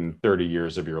 15, 30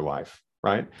 years of your life,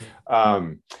 right?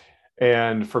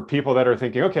 And for people that are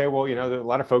thinking, okay, well, you know, a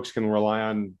lot of folks can rely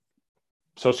on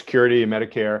Social Security and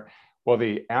Medicare. Well,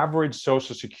 the average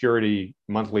Social Security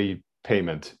monthly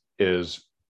payment is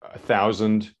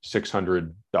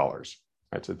 $1,600.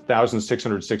 That's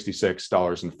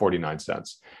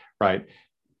 $1,666.49, right?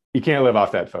 You can't live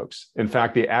off that, folks. In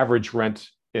fact, the average rent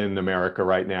in America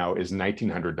right now is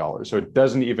 $1,900. So it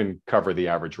doesn't even cover the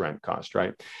average rent cost,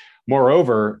 right?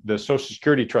 Moreover, the Social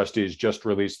Security trustees just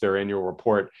released their annual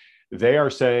report. They are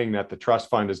saying that the trust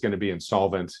fund is going to be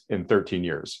insolvent in 13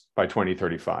 years by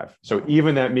 2035. So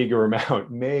even that meager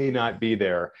amount may not be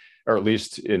there, or at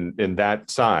least in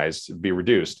that size, be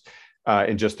reduced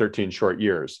in just 13 short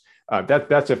years.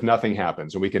 That's if nothing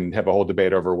happens, and we can have a whole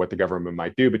debate over what the government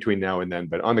might do between now and then.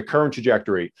 But on the current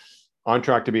trajectory, on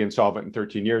track to be insolvent in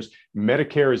 13 years.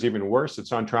 Medicare is even worse.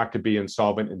 It's on track to be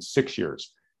insolvent in 6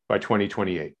 years by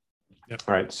 2028. Yep.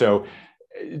 All right. So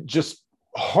just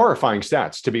horrifying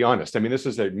stats, to be honest. I mean, this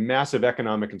is a massive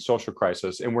economic and social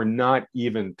crisis, and we're not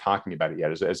even talking about it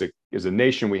yet. As a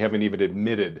nation, we haven't even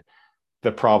admitted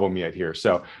the problem yet here.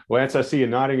 So Lance, I see you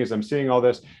nodding as I'm seeing all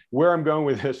this. Where I'm going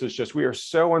with this is just, we are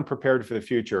so unprepared for the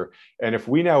future. And if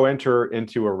we now enter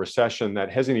into a recession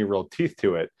that has any real teeth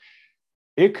to it,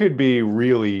 it could be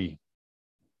really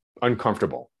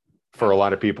uncomfortable for a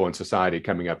lot of people in society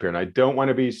coming up here. And I don't want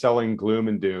to be selling gloom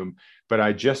and doom, but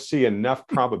I just see enough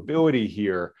probability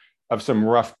here of some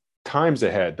rough times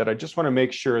ahead that I just want to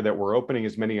make sure that we're opening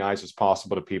as many eyes as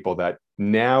possible to people that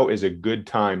now is a good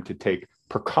time to take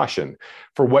precaution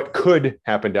for what could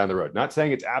happen down the road. Not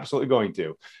saying it's absolutely going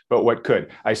to, but what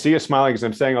could. I see you smiling as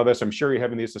I'm saying all this. I'm sure you're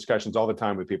having these discussions all the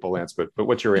time with people, Lance, but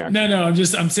what's your reaction? No,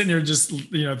 I'm sitting there just,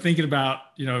 thinking about,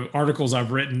 articles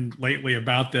I've written lately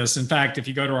about this. In fact, if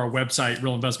you go to our website,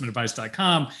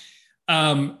 realinvestmentadvice.com,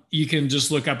 you can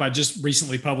just look up, I just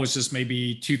recently published this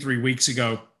maybe 2-3 weeks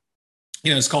ago.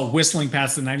 It's called Whistling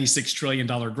Past the $96 Trillion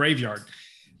Graveyard.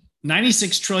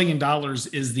 $96 trillion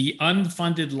is the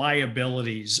unfunded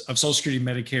liabilities of Social Security,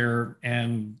 Medicare,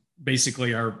 and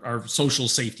basically our social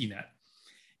safety net.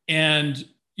 And,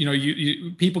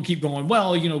 people keep going,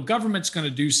 well, government's going to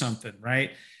do something,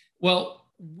 right? Well,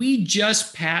 we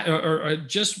just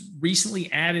just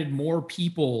recently added more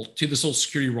people to the Social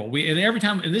Security roll. And every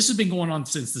time, and this has been going on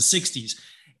since the 60s.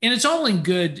 And it's all in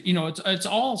good, it's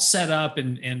all set up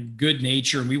in good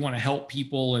nature, and we want to help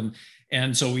people.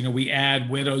 And so, we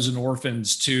add widows and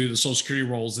orphans to the Social Security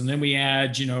rolls, and then we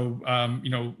add,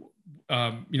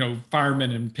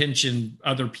 firemen and pension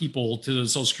other people to the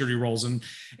Social Security rolls, and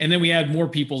then we add more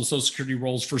people to Social Security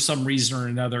rolls for some reason or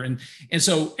another. And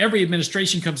so every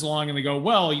administration comes along and they go,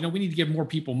 well, we need to give more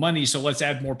people money, so let's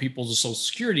add more people to Social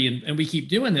Security, and we keep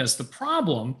doing this. The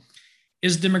problem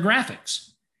is demographics.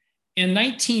 In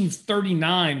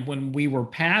 1939, when we were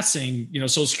passing,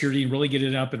 Social Security and really getting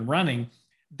it up and running,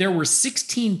 there were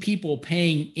 16 people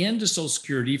paying into Social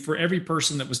Security for every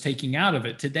person that was taking out of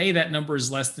it. Today, that number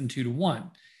is less than 2 to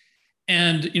 1.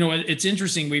 And it's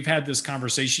interesting. We've had this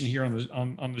conversation here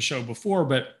on the show before,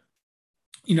 but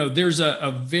there's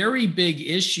a very big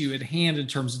issue at hand in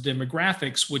terms of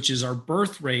demographics, which is our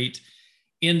birth rate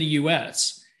in the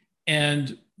U.S.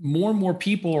 And more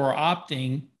people are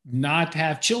opting not to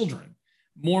have children.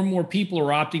 More people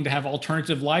are opting to have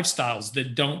alternative lifestyles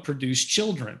that don't produce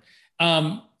children.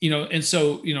 And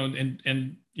so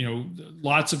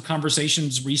lots of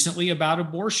conversations recently about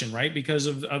abortion, right? Because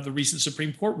of the recent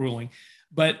Supreme Court ruling,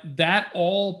 but that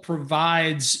all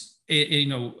provides,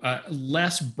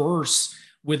 less bursts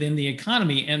within the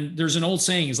economy. And there's an old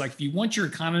saying is like, if you want your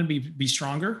economy to be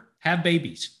stronger, have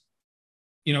babies.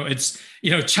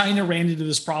 China ran into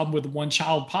this problem with the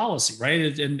one-child policy,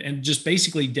 right? And just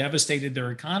basically devastated their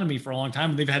economy for a long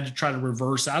time. And they've had to try to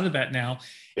reverse out of that now.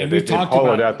 Yeah, they've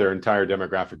hollowed out their entire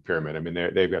demographic pyramid. I mean,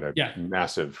 they've got a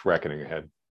massive reckoning ahead.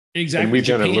 Exactly. And we've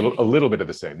done a little bit of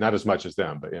the same, not as much as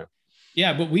them, but yeah.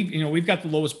 Yeah, but we've got the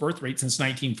lowest birth rate since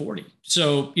 1940.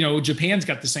 So, Japan's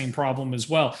got the same problem as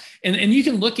well. And you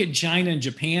can look at China and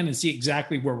Japan and see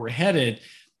exactly where we're headed.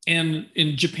 And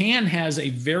Japan has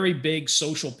a very big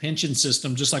social pension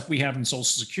system, just like we have in Social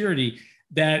Security,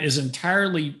 that is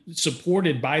entirely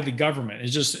supported by the government.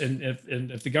 It's just,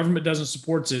 and if the government doesn't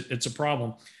support it, it's a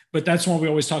problem. But that's why we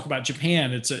always talk about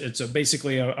Japan. It's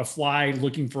basically a fly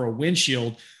looking for a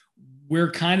windshield.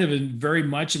 We're kind of very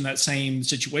much in that same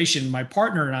situation. My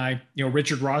partner and I,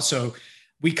 Richard Rosso,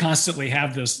 we constantly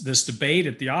have this debate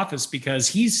at the office because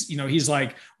he's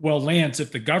like, well, Lance,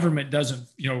 if the government doesn't,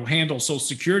 handle Social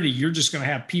Security, you're just going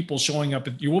to have people showing up.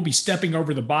 You will be stepping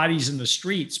over the bodies in the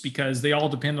streets because they all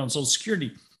depend on Social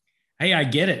Security. Hey, I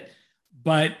get it.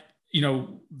 But,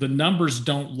 the numbers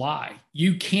don't lie.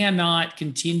 You cannot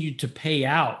continue to pay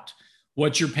out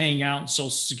what you're paying out in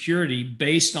Social Security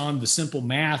based on the simple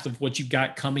math of what you've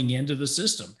got coming into the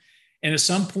system. And at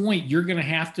some point, you're going to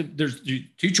have to, there's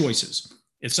two choices.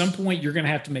 At some point, you're going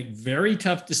to have to make very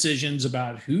tough decisions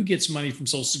about who gets money from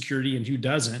Social Security and who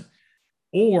doesn't,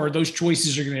 or those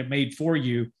choices are going to get made for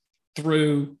you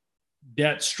through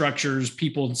debt structures,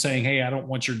 people saying, hey, I don't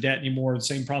want your debt anymore. The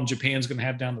same problem Japan's going to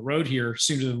have down the road here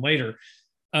sooner than later.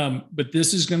 But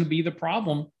this is going to be the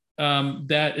problem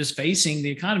that is facing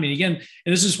the economy. And again,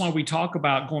 and this is why we talk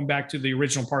about going back to the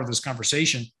original part of this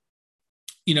conversation,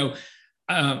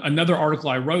 another article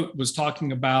I wrote was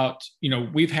talking about,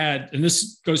 we've had, and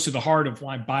this goes to the heart of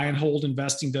why buy and hold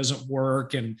investing doesn't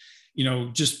work. And,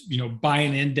 just, buy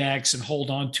an index and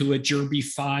hold on to it, you'll be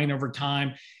fine over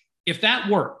time. If that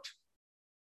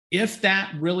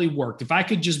really worked, if I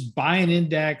could just buy an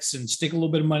index and stick a little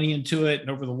bit of money into it, and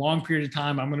over the long period of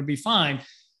time, I'm going to be fine.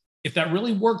 If that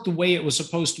really worked the way it was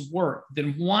supposed to work,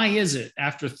 then why is it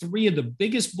after 3 of the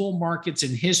biggest bull markets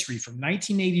in history from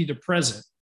 1980 to present,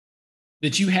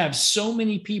 that you have so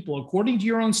many people, according to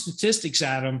your own statistics,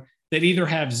 Adam, that either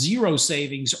have zero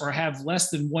savings or have less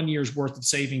than 1 year's worth of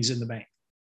savings in the bank?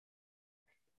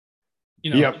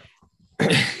 Yep.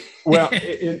 Well,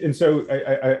 and so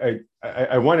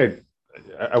I want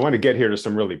to get here to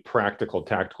some really practical,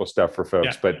 tactical stuff for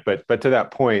folks, but to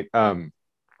that point,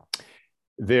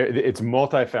 it's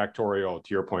multifactorial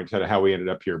to your point, to how we ended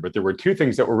up here. But there were 2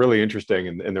 things that were really interesting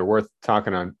and they're worth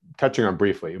touching on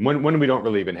briefly. And one we don't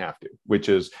really even have to, which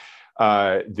is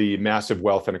the massive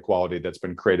wealth inequality that's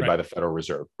been created by the Federal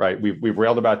Reserve, right? We've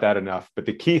railed about that enough. But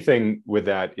the key thing with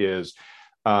that is,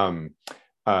 not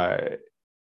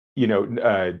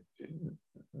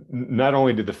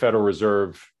only did the Federal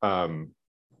Reserve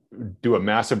do a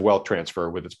massive wealth transfer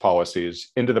with its policies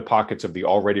into the pockets of the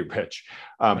already rich,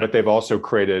 but they've also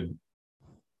created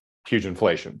huge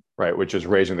inflation, right, which is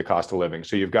raising the cost of living.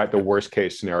 So you've got the worst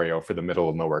case scenario for the middle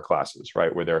and lower classes,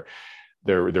 right, where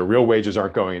their real wages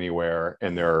aren't going anywhere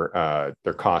and their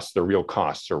real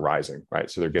costs are rising, right?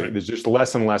 So there's just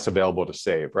less and less available to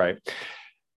save, right?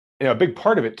 A big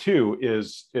part of it too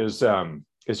is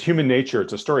human nature.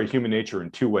 It's a story of human nature in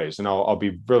 2 ways. And I'll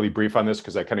be really brief on this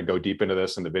because I kind of go deep into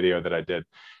this in the video that I did.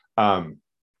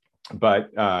 But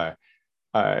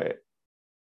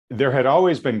there had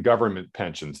always been government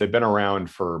pensions. They've been around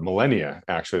for millennia.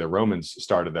 Actually, the Romans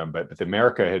started them, but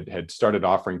America had started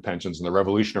offering pensions in the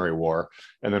Revolutionary War.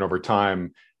 And then over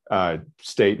time,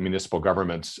 state and municipal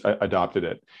governments adopted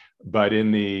it. But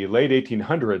in the late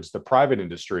 1800s, the private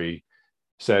industry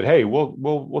said, hey,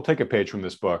 we'll take a page from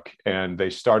this book. And they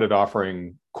started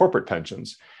offering corporate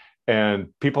pensions and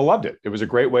people loved it. It was a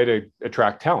great way to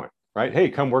attract talent, right? Hey,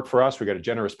 come work for us. We got a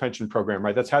generous pension program,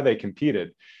 right? That's how they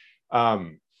competed.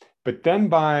 But then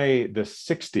by the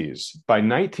 60s, by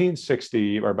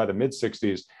 1960 or by the mid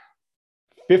 60s,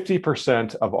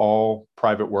 50% of all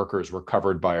private workers were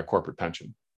covered by a corporate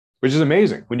pension, which is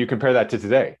amazing when you compare that to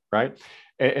today, right?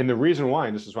 And the reason why,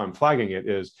 and this is why I'm flagging it,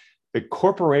 is the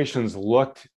corporations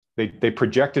they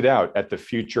projected out at the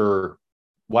future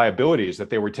liabilities that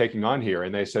they were taking on here.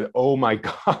 And they said, oh my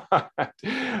God,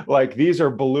 like these are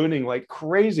ballooning like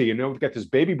crazy. You know, we've got this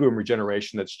baby boomer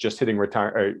generation that's just hitting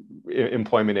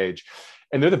employment age.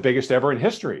 And they're the biggest ever in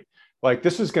history. Like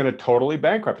this is going to totally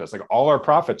bankrupt us. Like all our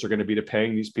profits are going to be to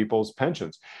paying these people's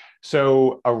pensions.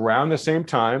 So around the same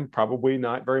time, probably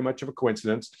not very much of a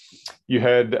coincidence, you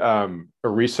had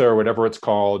ERISA or whatever it's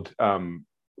called.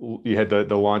 You had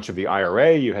the launch of the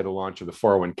IRA, you had the launch of the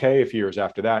 401k a few years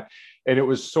after that. And it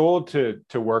was sold to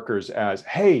workers as,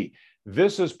 hey,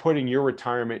 this is putting your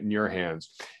retirement in your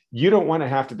hands. You don't want to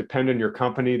have to depend on your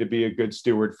company to be a good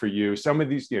steward for you. Some of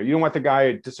these, you don't want the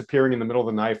guy disappearing in the middle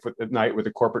of the night with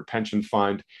a corporate pension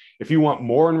fund. If you want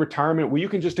more in retirement, well, you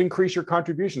can just increase your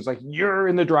contributions. Like you're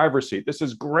in the driver's seat. This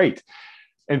is great.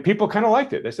 And people kind of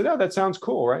liked it. They said, oh, that sounds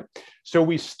cool, right? So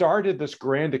we started this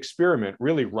grand experiment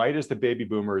really right as the baby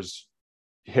boomers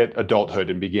hit adulthood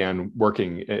and began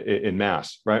working in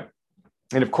mass, right?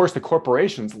 And of course, the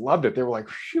corporations loved it. They were like,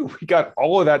 phew, we got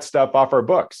all of that stuff off our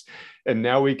books. And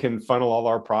now we can funnel all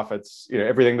our profits,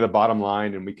 everything to the bottom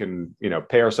line, and we can,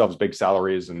 pay ourselves big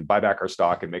salaries and buy back our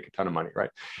stock and make a ton of money, right?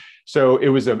 So it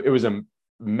was a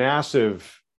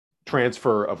massive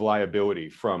transfer of liability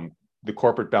from the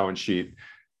corporate balance sheet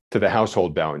to the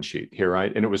household balance sheet here,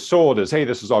 right? And it was sold as, hey,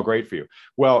 this is all great for you.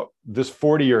 Well, this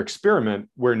 40-year experiment,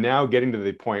 we're now getting to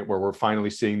the point where we're finally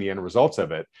seeing the end results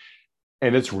of it.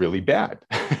 And it's really bad,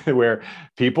 where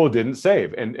people didn't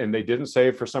save. And they didn't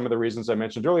save for some of the reasons I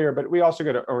mentioned earlier, but we also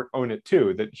got to own it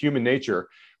too, that human nature,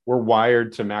 we're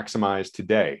wired to maximize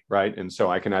today, right? And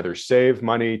so I can either save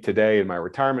money today in my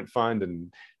retirement fund,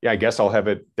 and I guess I'll have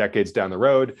it decades down the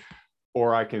road,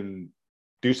 or I can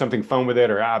do something fun with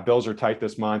it, or bills are tight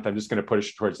this month, I'm just going to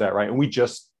push towards that, right? And we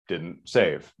just didn't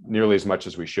save nearly as much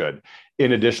as we should,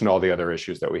 in addition to all the other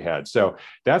issues that we had. So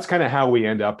that's kind of how we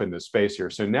end up in this space here.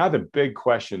 So now the big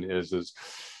question is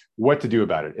what to do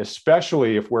about it,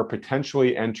 especially if we're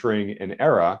potentially entering an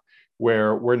era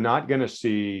where we're not going to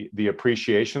see the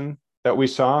appreciation that we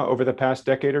saw over the past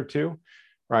decade or two,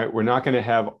 right? We're not going to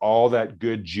have all that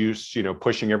good juice,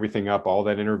 pushing everything up, all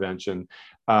that intervention.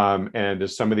 And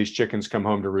as some of these chickens come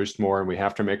home to roost more, and we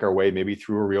have to make our way maybe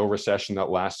through a real recession that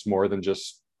lasts more than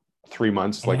just 3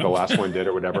 months, like the last one did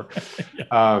or whatever.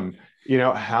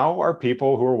 Yeah. How are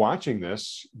people who are watching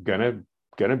this gonna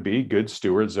be good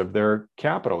stewards of their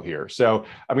capital here? So,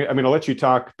 I'll let you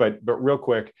talk, but real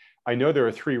quick, I know there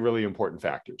are 3 really important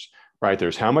factors, right?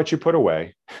 There's how much you put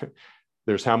away,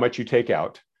 there's how much you take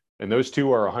out, and those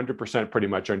 2 are 100% pretty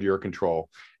much under your control.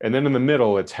 And then in the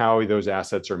middle, it's how those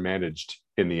assets are managed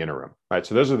in the interim, right?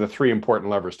 So those are the 3 important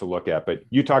levers to look at. But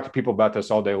you talk to people about this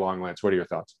all day long, Lance. What are your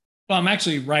thoughts? Well, I'm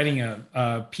actually writing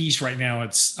a piece right now.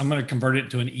 I'm going to convert it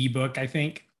to an ebook, I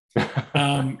think.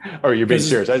 Are you being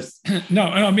serious? No,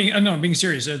 I'm being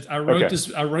serious. I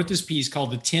wrote this piece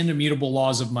called "The 10 Immutable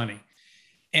Laws of Money,"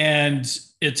 and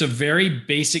it's a very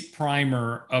basic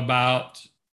primer about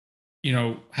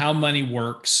how money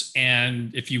works,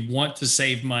 and if you want to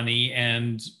save money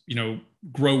and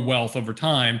grow wealth over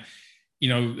time,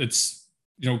 it's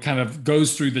kind of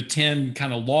goes through the 10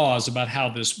 kind of laws about how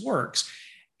this works.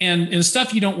 And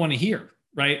stuff you don't want to hear,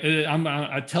 right?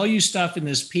 I tell you stuff in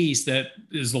this piece that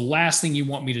is the last thing you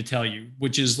want me to tell you,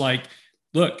 which is like,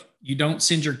 look, you don't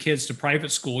send your kids to private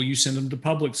school, you send them to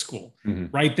public school. Mm-hmm.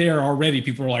 Right there already,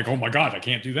 people are like, oh my God, I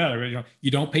can't do that.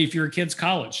 You don't pay for your kids'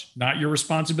 college, not your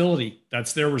responsibility.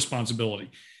 That's their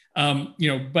responsibility.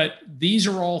 But these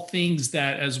are all things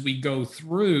that as we go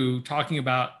through talking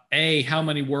about how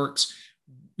money works,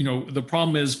 the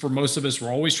problem is for most of us,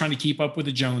 we're always trying to keep up with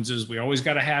the Joneses. We always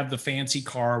got to have the fancy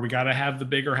car. We got to have the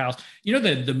bigger house.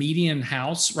 The median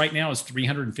house right now is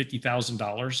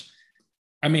 $350,000.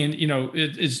 I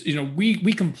mean,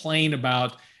 we complain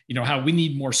about, how we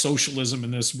need more socialism in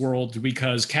this world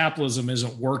because capitalism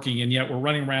isn't working. And yet we're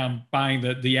running around buying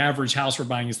the average house we're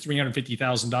buying is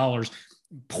 $350,000.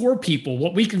 Poor people,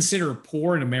 what we consider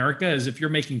poor in America is if you're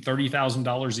making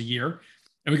 $30,000 a year.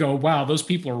 And we go, wow, those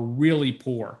people are really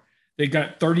poor. They've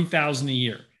got $30,000 a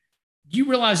year. Do you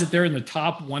realize that they're in the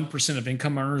top 1% of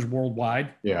income earners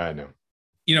worldwide? Yeah, I know.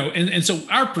 And so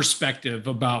our perspective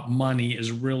about money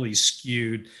is really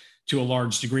skewed to a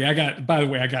large degree. By the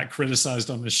way, I got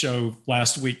criticized on the show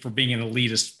last week for being an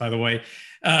elitist, by the way.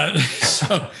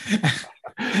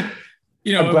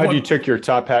 I'm glad you took your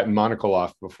top hat and monocle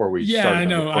off before we started. I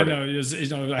know.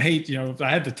 I hate, I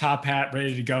had the top hat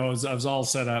ready to go. I was all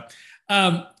set up.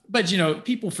 But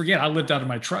people forget I lived out of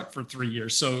my truck for 3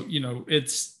 years. So,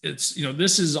 it's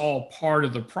this is all part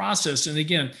of the process. And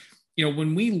again,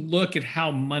 when we look at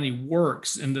how money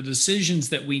works and the decisions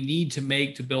that we need to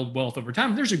make to build wealth over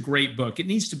time, there's a great book. It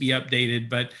needs to be updated,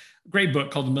 but a great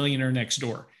book called The Millionaire Next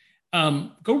Door.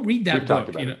 Go read that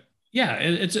book. Yeah,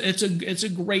 it's a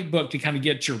great book to kind of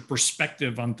get your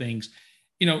perspective on things,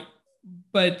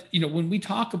 But when we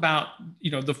talk about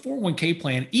the 401k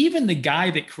plan, even the guy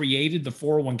that created the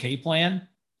 401k plan,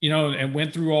 and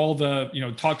went through all the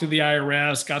talked to the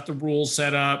IRS, got the rules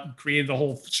set up, created the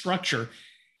whole structure.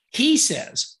 He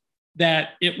says that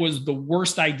it was the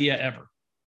worst idea ever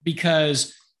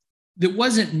because it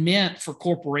wasn't meant for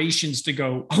corporations to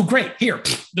go, oh, great, here,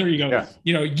 there you go. Yeah.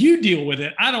 You deal with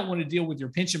it. I don't want to deal with your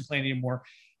pension plan anymore.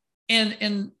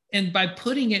 And by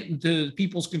putting it into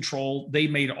people's control, they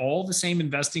made all the same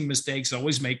investing mistakes they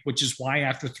always make, which is why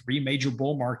after 3 major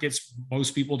bull markets,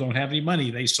 most people don't have any money.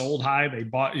 They sold high, they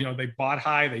bought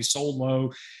high, they sold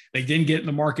low. They didn't get in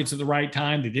the markets at the right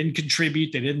time. They didn't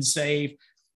contribute. They didn't save.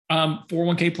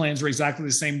 401k plans are exactly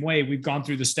the same way. We've gone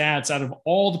through the stats. Out of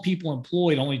all the people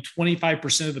employed, only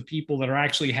 25% of the people that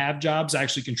actually have jobs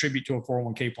actually contribute to a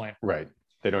 401k plan. Right.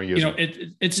 They don't use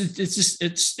it.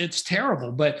 It's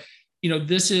terrible. But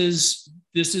this is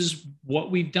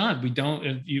what we've done. We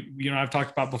don't. I've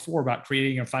talked about before about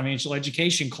creating a financial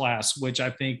education class, which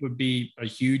I think would be a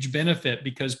huge benefit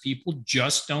because people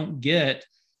just don't get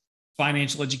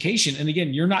financial education. And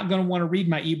again, you're not going to want to read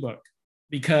my ebook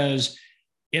because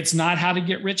it's not how to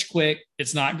get rich quick.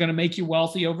 It's not going to make you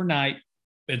wealthy overnight.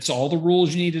 It's all the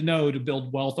rules you need to know to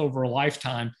build wealth over a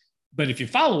lifetime. But if you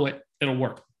follow it, it'll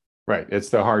work. Right. It's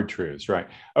the hard truths. Right.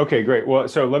 Okay, great. Well,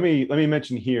 so let me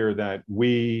mention here that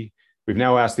we've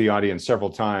now asked the audience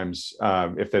several times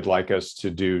if they'd like us to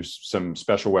do some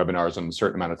special webinars on a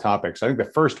certain amount of topics. I think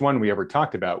the first one we ever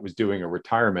talked about was doing a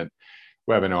retirement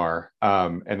webinar.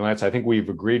 And Lance, I think we've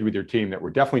agreed with your team that we're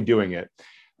definitely doing it.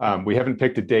 We haven't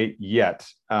picked a date yet,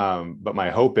 but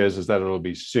my hope is that it'll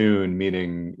be soon,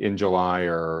 meaning in July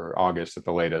or August at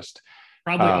the latest.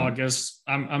 Probably August.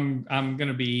 I'm going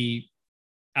to be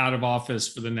out of office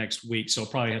for the next week, so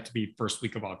it'll probably have to be first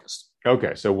week of August.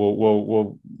 Okay, so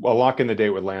we'll lock in the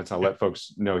date with Lance. I'll let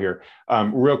folks know here.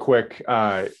 Real quick,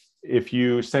 if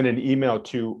you send an email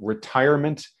to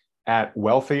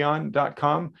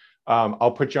retirement@wealthion.com,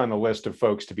 I'll put you on the list of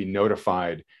folks to be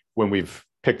notified when we've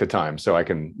picked the time, so I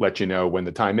can let you know when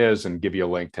the time is and give you a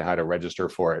link to how to register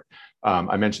for it.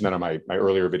 I mentioned that on my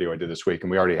earlier video I did this week, and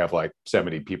we already have like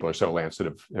 70 people or so, Lance, that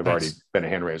have nice. Already been a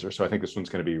hand raiser. So I think this one's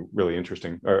going to be really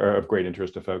interesting or of great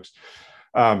interest to folks.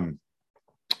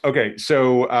 Okay,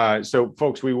 so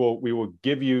folks, we will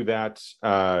give you that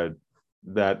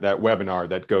webinar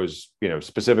that goes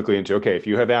specifically into, okay, if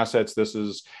you have assets, this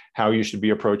is how you should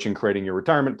be approaching creating your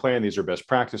retirement plan. These are best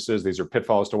practices. These are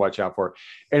pitfalls to watch out for.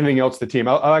 Anything else, the team?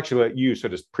 I'll actually let you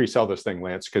sort of pre-sell this thing,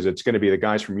 Lance, because it's going to be the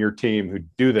guys from your team who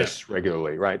do this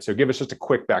regularly, right? So give us just a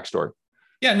quick backstory.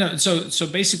 Yeah, no. So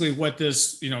basically what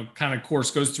this, kind of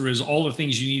course goes through is all the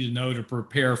things you need to know to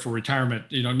prepare for retirement,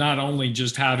 not only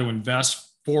just how to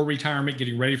invest for retirement,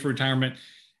 getting ready for retirement,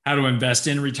 how to invest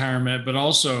in retirement, but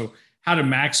also how to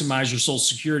maximize your Social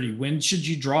Security. When should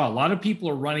you draw? A lot of people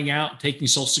are running out, taking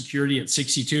Social Security at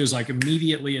 62 is like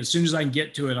immediately, as soon as I can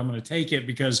get to it, I'm going to take it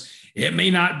because it may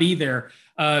not be there.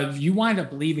 You wind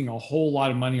up leaving a whole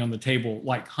lot of money on the table,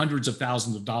 like hundreds of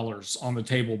thousands of dollars on the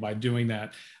table by doing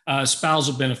that.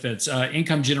 Spousal benefits,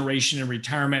 income generation and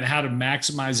retirement, how to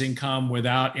maximize income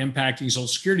without impacting Social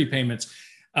Security payments,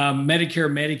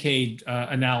 Medicare, Medicaid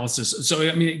analysis. So,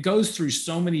 it goes through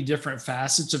so many different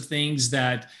facets of things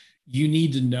that you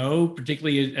need to know,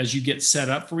 particularly as you get set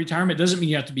up for retirement. It doesn't mean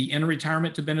you have to be in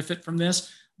retirement to benefit from this,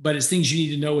 but it's things you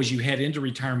need to know as you head into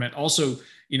retirement. Also,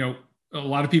 a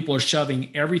lot of people are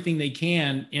shoving everything they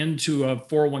can into a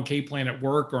 401k plan at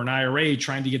work or an IRA,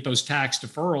 trying to get those tax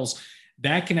deferrals.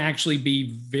 That can actually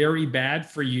be very bad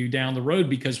for you down the road,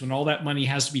 because when all that money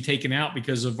has to be taken out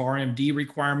because of RMD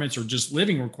requirements or just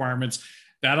living requirements,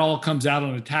 that all comes out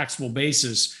on a taxable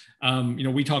basis.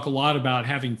 We talk a lot about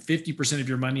having 50% of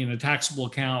your money in a taxable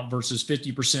account versus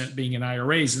 50% being in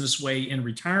IRAs. And this way, in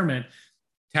retirement,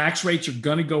 tax rates are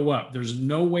going to go up. There's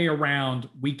no way around.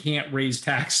 We can't raise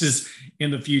taxes in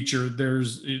the future.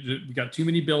 We got too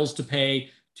many bills to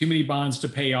pay, too many bonds to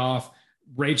pay off.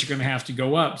 Rates are going to have to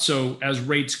go up. So as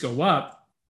rates go up,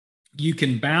 you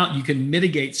can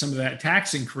mitigate some of that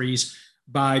tax increase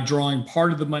by drawing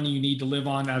part of the money you need to live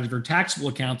on out of your taxable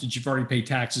account that you've already paid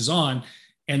taxes on,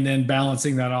 and then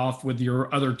balancing that off with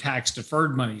your other tax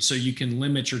deferred money. So you can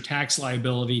limit your tax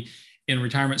liability in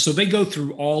retirement. So they go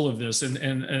through all of this. And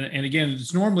again,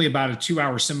 it's normally about a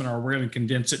 2-hour seminar. We're going to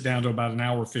condense it down to about an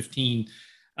hour 15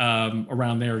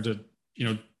 around there to,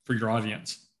 for your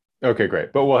audience. Okay,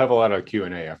 great. But we'll have a lot of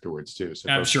Q&A afterwards too.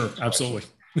 So sure. Absolutely.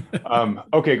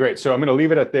 Okay, great. So I'm going to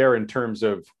leave it at there in terms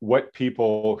of what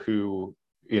people who,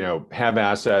 have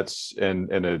assets and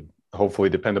a hopefully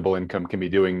dependable income can be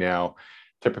doing now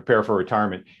to prepare for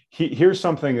retirement. Here's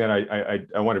something that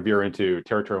I want to veer into,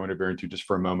 territory I want to veer into just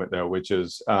for a moment though, which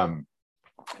is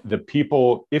the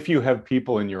people, if you have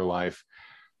people in your life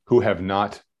who have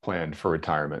not planned for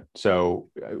retirement. So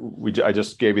I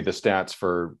just gave you the stats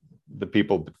for the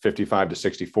people 55 to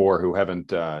 64 who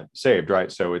haven't saved,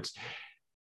 right? So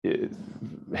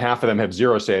half of them have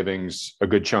zero savings. A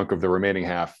good chunk of the remaining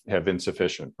half have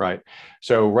insufficient, right?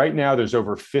 So right now there's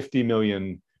over 50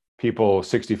 million people age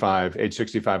 65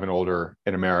 and older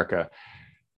in America.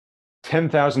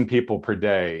 10,000 people per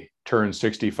day turn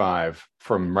 65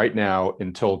 from right now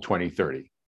until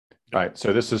 2030, right?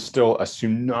 So this is still a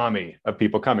tsunami of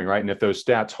people coming, right? And if those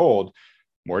stats hold,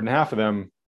 more than half of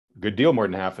them, a good deal more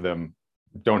than half of them,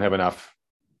 don't have enough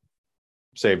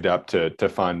saved up to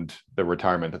fund the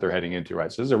retirement that they're heading into,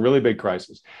 right? So this is a really big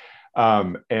crisis.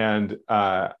 I'll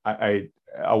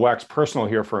wax personal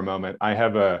here for a moment. I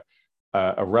have a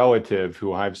relative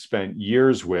who I've spent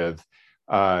years with,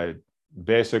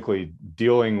 basically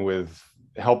dealing with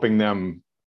helping them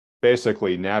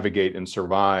basically navigate and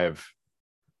survive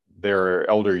their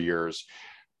elder years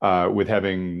with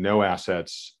having no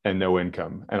assets and no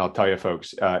income. And I'll tell you,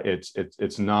 folks,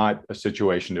 it's not a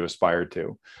situation to aspire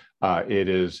to. It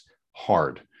is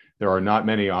hard. There are not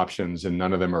many options, and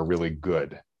none of them are really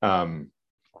good. And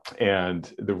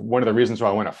one of the reasons why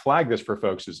I want to flag this for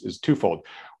folks is twofold.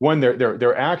 One,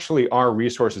 there actually are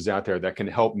resources out there that can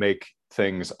help make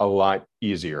things a lot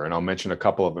easier, and I'll mention a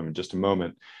couple of them in just a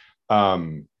moment.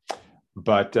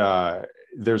 But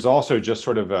there's also just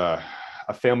sort of a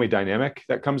family dynamic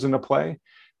that comes into play,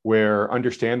 where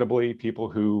understandably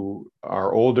people who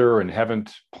are older and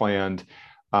haven't planned,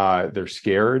 they're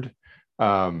scared.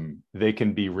 They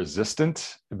can be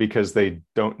resistant because they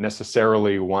don't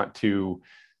necessarily want to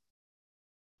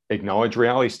acknowledge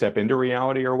reality, step into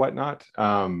reality or whatnot.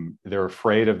 They're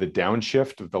afraid of the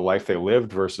downshift of the life they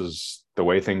lived versus the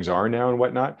way things are now and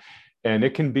whatnot. And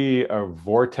it can be a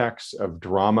vortex of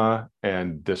drama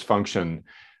and dysfunction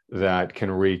that can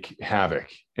wreak havoc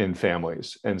in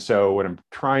families. And so what I'm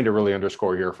trying to really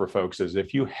underscore here for folks is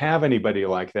if you have anybody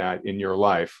like that in your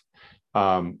life,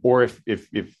 or if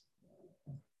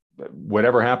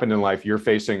whatever happened in life, you're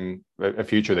facing a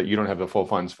future that you don't have the full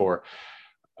funds for,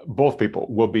 both people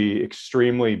will be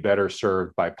extremely better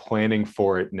served by planning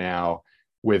for it now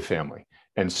with family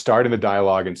and starting the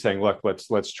dialogue and saying, look,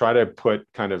 let's try to put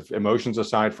kind of emotions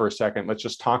aside for a second. Let's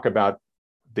just talk about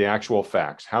the actual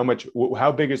facts. How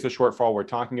big is the shortfall we're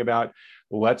talking about?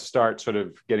 Let's start sort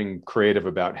of getting creative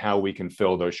about how we can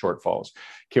fill those shortfalls.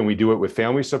 Can we do it with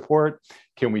family support?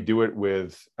 Can we do it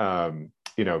with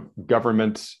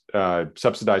government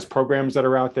subsidized programs that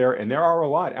are out there? And there are a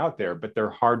lot out there, but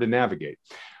they're hard to navigate.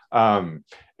 And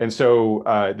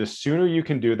so the sooner you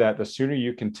can do that, the sooner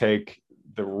you can take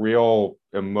the real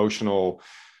emotional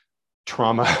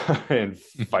trauma and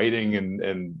fighting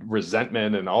and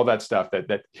resentment and all that stuff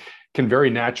that can very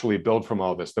naturally build from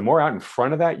all this. The more out in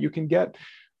front of that you can get,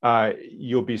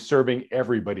 you'll be serving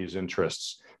everybody's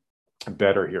interests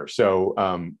better here.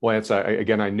 So Lance,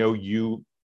 I know you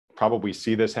probably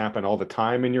see this happen all the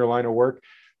time in your line of work,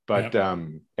 but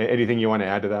anything you want to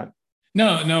add to that?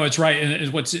 No, it's right.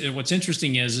 And what's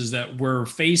interesting is that we're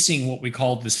facing what we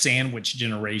call the sandwich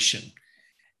generation.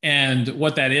 And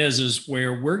what that is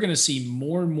where we're going to see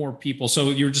more and more people. So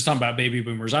you were just talking about baby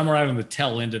boomers. I'm right on the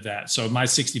tail end of that. So my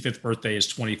 65th birthday is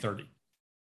 2030.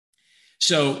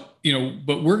 So,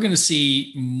 but we're going to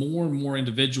see more and more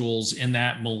individuals in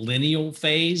that millennial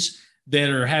phase that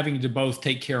are having to both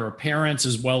take care of parents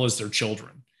as well as their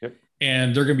children. Yep.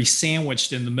 And they're going to be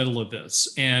sandwiched in the middle of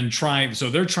this and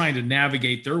they're trying to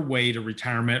navigate their way to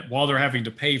retirement while they're having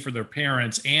to pay for their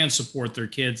parents and support their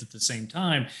kids at the same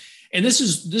time. And this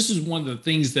is one of the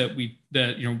things that we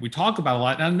talk about a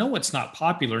lot. And I know it's not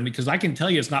popular, because I can tell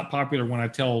you it's not popular when I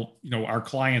tell, our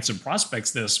clients and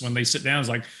prospects this, when they sit down, it's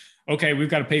like, okay, we've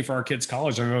got to pay for our kids'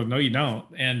 college. I go, no, you don't.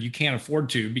 And you can't afford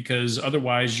to, because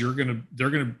otherwise you're going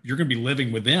to be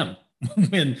living with them.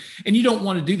 And you don't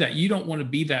want to do that. You don't want to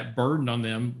be that burden on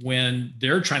them when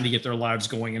they're trying to get their lives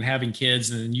going and having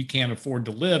kids, and you can't afford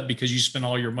to live because you spend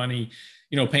all your money,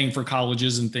 paying for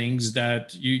colleges and things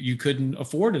that you couldn't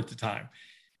afford at the time.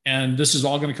 And this is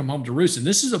all going to come home to roost. And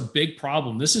this is a big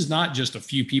problem. This is not just a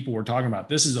few people we're talking about.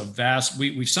 This is a vast,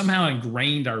 we've somehow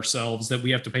ingrained ourselves that we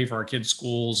have to pay for our kids'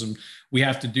 schools and we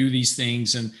have to do these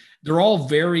things. And they're all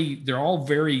very,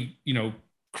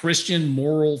 Christian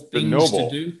moral things to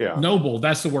do. Yeah. Noble.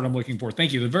 That's the word I'm looking for.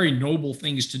 Thank you. They're very noble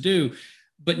things to do,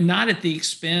 but not at the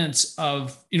expense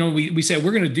of, we say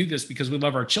we're going to do this because we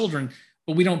love our children.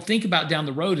 But we don't think about down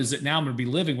the road is that now I'm going to be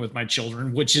living with my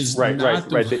children, which is right.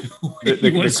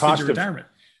 The cost of retirement.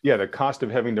 Yeah, the cost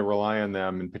of having to rely on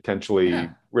them and potentially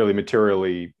really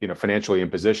materially, financially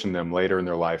imposition them later in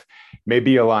their life may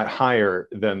be a lot higher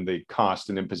than the cost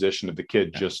and imposition of the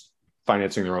kid just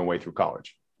financing their own way through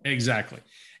college. Exactly.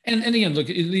 And again, look,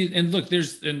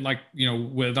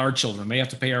 with our children, they have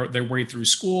to pay their way through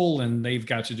school and they've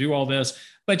got to do all this.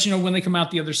 But, when they come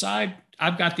out the other side,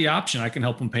 I've got the option. I can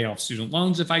help them pay off student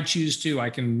loans if I choose to. I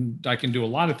can do a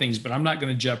lot of things, but I'm not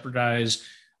going to jeopardize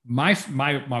my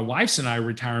wife's and I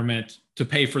retirement to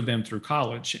pay for them through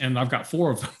college. And I've got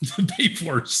 4 of them to pay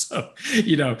for. So,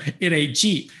 it ain't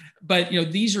cheap. But,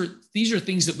 these are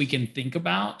things that we can think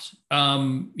about,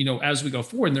 as we go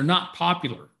forward. And they're not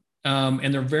popular.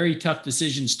 And they're very tough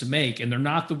decisions to make. And they're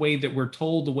not the way that we're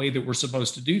told, the way that we're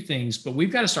supposed to do things. But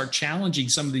we've got to start challenging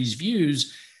some of these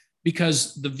views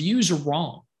because the views are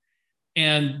wrong.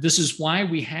 And this is why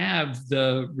we have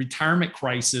the retirement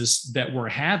crisis that we're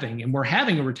having. And we're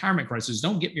having a retirement crisis.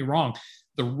 Don't get me wrong.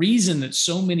 The reason that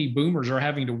so many boomers are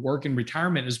having to work in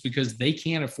retirement is because they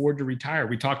can't afford to retire.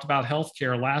 We talked about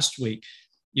healthcare last week.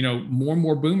 More and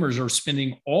more boomers are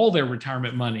spending all their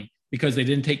retirement money because they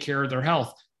didn't take care of their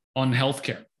health on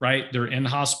healthcare, right? They're in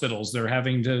hospitals. They're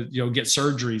having to, get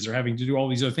surgeries. They're having to do all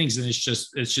these other things, and it's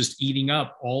just eating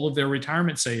up all of their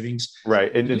retirement savings.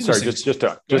 Right. And sorry, just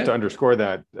to underscore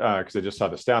that, because I just saw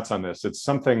the stats on this. It's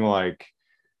something like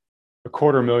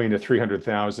 $250,000 to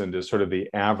 $300,000 is sort of the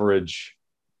average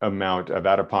amount of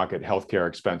out-of-pocket healthcare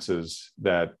expenses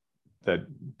that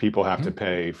people have to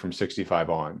pay from 65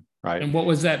 on, right? And what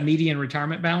was that median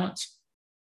retirement balance?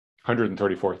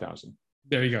 134,000.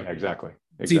 There you go. Exactly.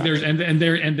 See,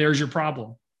 there's your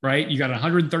problem, right? You got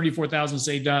 134,000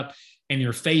 saved up, and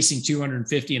you're facing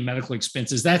 250 in medical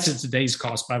expenses. That's at today's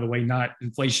cost, by the way, not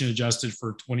inflation adjusted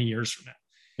for 20 years from now.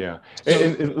 Yeah,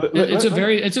 so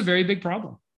it's a very big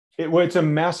problem. It's a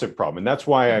massive problem, and that's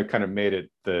why I kind of made it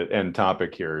the end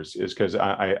topic here. Is because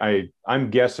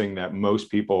I'm guessing that most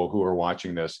people who are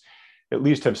watching this at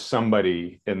least have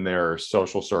somebody in their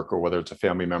social circle, whether it's a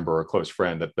family member or a close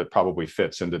friend, that probably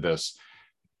fits into this,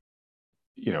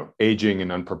 aging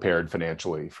and unprepared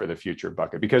financially for the future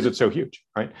bucket, because it's so huge,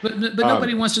 right? But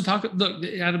nobody wants to talk. Look,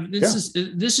 Adam,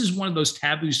 this is one of those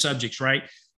taboo subjects, right?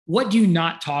 What do you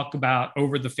not talk about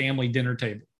over the family dinner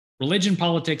table? Religion,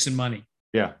 politics, and money.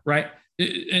 Yeah. Right.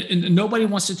 And nobody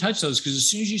wants to touch those, because as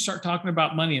soon as you start talking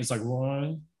about money, it's like,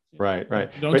 what? Right.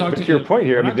 But to your point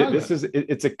here,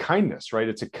 it's a kindness, right?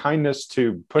 It's a kindness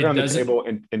to put on the table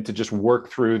and to just work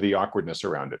through the awkwardness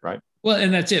around it, right? Well,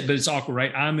 and that's it, but it's awkward,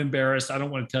 right? I'm embarrassed. I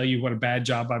don't want to tell you what a bad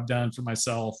job I've done for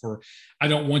myself, or I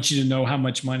don't want you to know how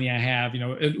much money I have.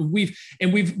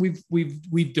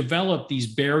 We've developed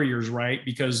these barriers, right?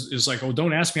 Because it's like, oh,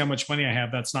 don't ask me how much money I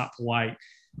have. That's not polite.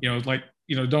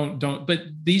 Don't. But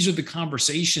these are the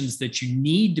conversations that you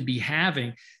need to be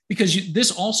having, because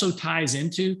this also ties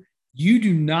into, you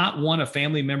do not want a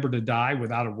family member to die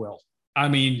without a will. I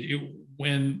mean,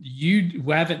 when you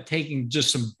haven't taken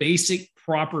just some basic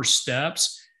proper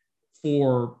steps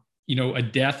for, a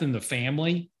death in the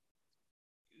family,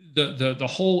 the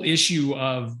whole issue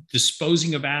of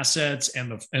disposing of assets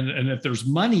and if there's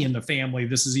money in the family,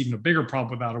 this is even a bigger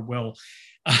problem without a will.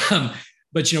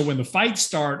 But, when the fights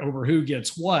start over who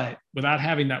gets what, without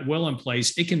having that will in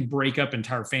place, it can break up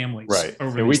entire families. Right.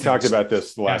 And we talked about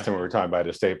this the last time we were talking about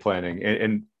estate planning.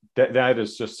 And that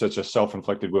is just such a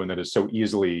self-inflicted wound that is so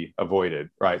easily avoided.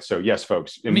 Right. So, yes,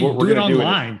 folks. And we're going to do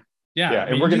online.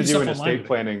 And we're going to do an estate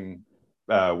planning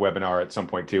webinar at some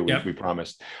point, too. We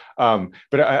promised.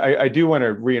 But I do want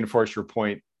to reinforce your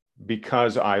point,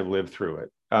 because I lived through it.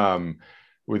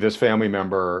 With this family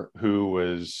member who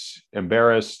was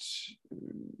embarrassed,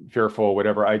 fearful,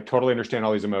 whatever. I totally understand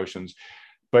all these emotions,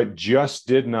 but just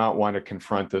did not want to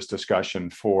confront this discussion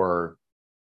for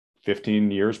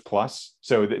 15 years plus.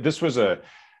 So this was a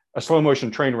slow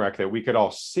motion train wreck that we could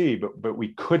all see, but we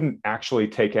couldn't actually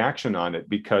take action on it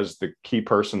because the key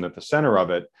person at the center of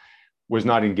it was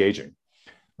not engaging,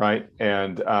 right?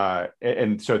 And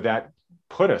so that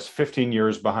put us 15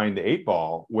 years behind the 8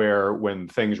 ball, where when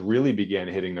things really began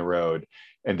hitting the road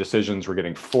and decisions were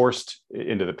getting forced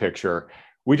into the picture,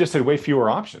 we just had way fewer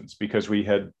options, because we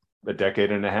had a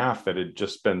decade and a half that had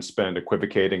just been spent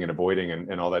equivocating and avoiding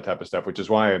and all that type of stuff, which is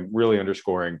why I'm really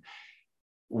underscoring,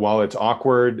 while it's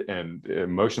awkward and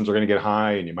emotions are going to get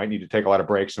high and you might need to take a lot of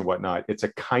breaks and whatnot, it's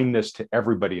a kindness to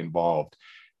everybody involved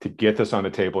to get this on the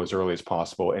table as early as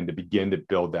possible and to begin to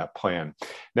build that plan.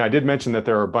 Now, I did mention that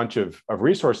there are a bunch of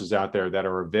resources out there that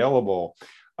are available.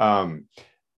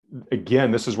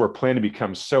 Again, this is where planning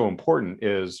becomes so important,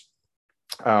 is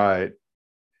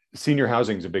senior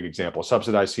housing is a big example,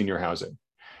 subsidized senior housing.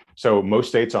 So most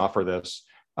states offer this.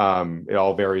 It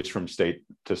all varies from state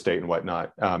to state and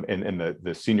whatnot. And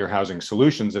the senior housing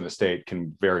solutions in a state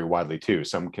can vary widely too.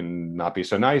 Some can not be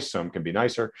so nice, some can be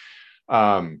nicer.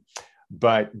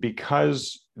 But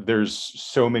because there's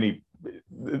so many,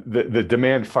 the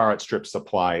demand far outstrips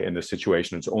supply in this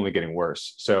situation, it's only getting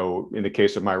worse. So in the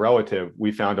case of my relative,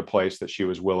 we found a place that she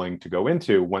was willing to go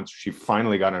into once she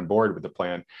finally got on board with the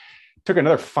plan. It took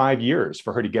another 5 years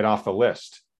for her to get off the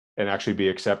list and actually be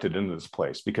accepted into this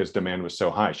place because demand was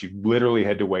so high. She literally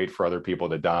had to wait for other people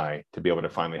to die to be able to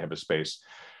finally have a space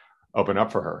open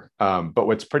up for her. But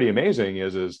what's pretty amazing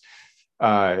is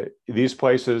these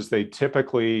places, they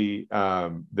typically,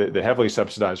 the heavily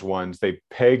subsidized ones, they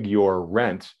peg your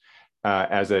rent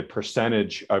as a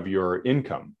percentage of your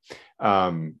income.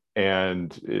 And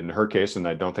in her case, and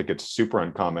I don't think it's super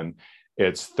uncommon,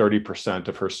 it's 30%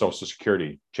 of her Social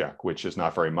Security check, which is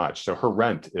not very much. So her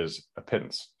rent is a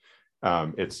pittance.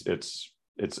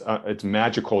 It's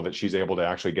magical that she's able to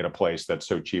actually get a place that's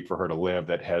so cheap for her to live,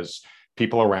 that has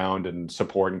people around and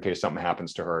support in case something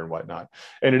happens to her and whatnot.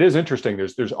 And it is interesting.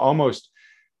 There's almost,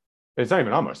 it's not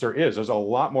even almost, there's a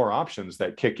lot more options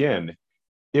that kick in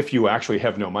if you actually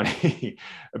have no money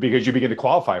because you begin to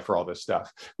qualify for all this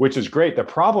stuff, which is great. The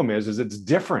problem is it's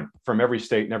different from every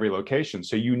state and every location.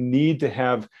 So you need to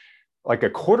have like a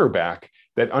quarterback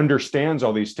that understands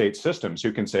all these state systems,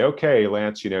 who can say, okay,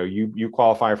 Lance, you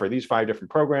qualify for these 5 different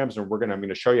programs, and I'm going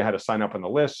to show you how to sign up on the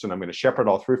list, and I'm going to shepherd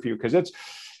all through for you, because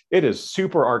it is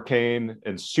super arcane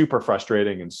and super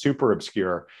frustrating and super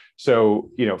obscure.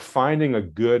 So, finding a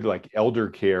good like elder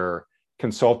care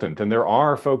consultant, and there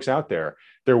are folks out there,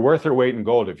 they're worth their weight in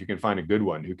gold if you can find a good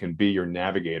one who can be your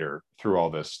navigator through all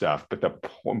this stuff. But the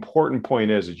important point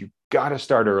is you got to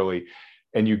start early,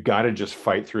 and you got to just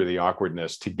fight through the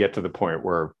awkwardness to get to the point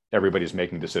where everybody's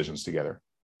making decisions together.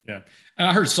 Yeah. And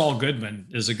I heard Saul Goodman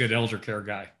is a good elder care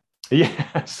guy.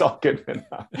 Yeah, Saul Goodman.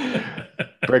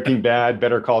 Breaking Bad,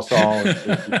 Better Call Saul. If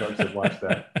you folks have watched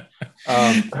that.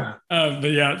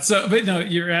 But no,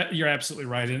 you're absolutely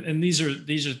right. And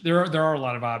there are a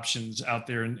lot of options out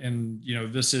there, and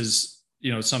this is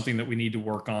something that we need to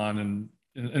work on, and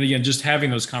again, just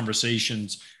having those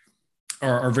conversations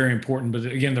are very important, but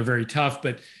again, they're very tough.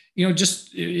 But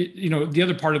the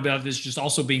other part about this is just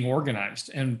also being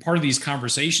organized, and part of these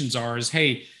conversations is,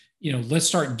 hey, let's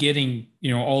start getting,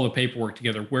 all the paperwork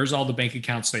together. Where's all the bank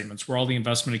account statements? Where are all the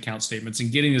investment account statements?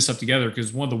 And getting this up together,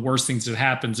 because one of the worst things that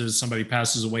happens is somebody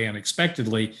passes away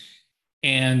unexpectedly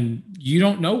and you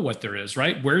don't know what there is,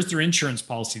 right? Where's their insurance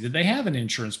policy? Did they have an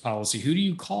insurance policy? Who do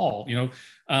you call?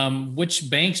 Which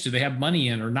banks do they have money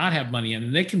in or not have money in?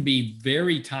 And they can be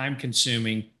very time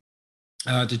consuming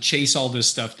to chase all this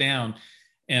stuff down.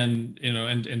 And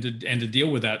to deal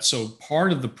with that. So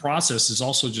part of the process is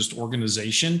also just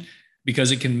organization,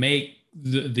 because it can make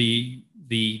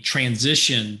the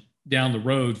transition down the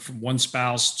road from one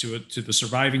spouse to the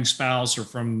surviving spouse, or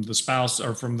from the spouse,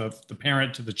 or from the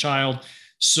parent to the child,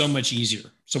 so much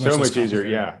easier. So much easier,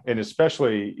 yeah. And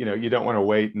especially, you don't want to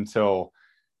wait until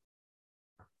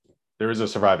there is a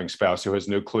surviving spouse who has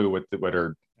no clue what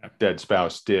her dead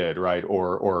spouse did, right?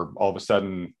 Or all of a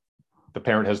sudden the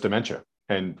parent has dementia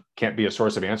and can't be a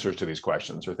source of answers to these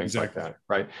questions or things like that,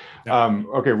 right? Yeah.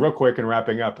 Okay, real quick and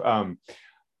wrapping up.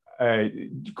 A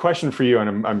question for you,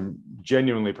 and I'm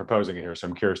genuinely proposing it here, so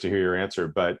I'm curious to hear your answer.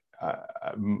 But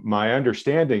my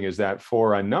understanding is that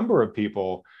for a number of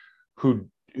people who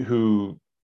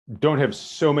don't have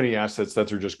so many assets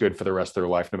that are just good for the rest of their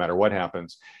life, no matter what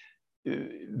happens,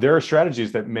 there are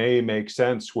strategies that may make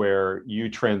sense where you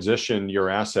transition your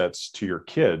assets to your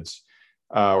kids,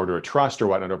 or to a trust or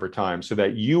whatnot over time, so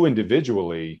that you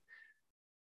individually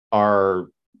are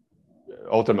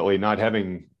ultimately not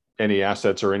having any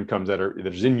assets or incomes that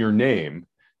is in your name,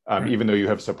 right, even though you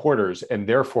have supporters, and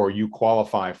therefore you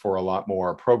qualify for a lot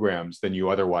more programs than you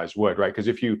otherwise would, right? Because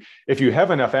if you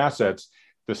have enough assets,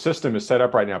 the system is set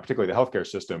up right now, particularly the healthcare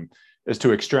system, is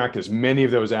to extract as many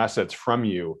of those assets from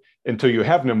you until you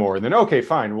have no more. And then, okay,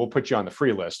 fine, we'll put you on the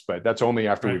free list, but that's only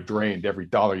after Right. we've drained every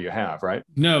dollar you have, right?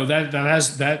 No,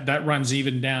 that runs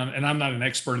even down. And I'm not an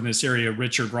expert in this area.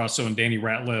 Richard Rosso and Danny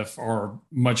Ratliff are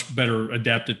much better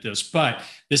adept at this, but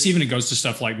this even goes to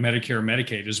stuff like Medicare,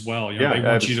 Medicaid as well. They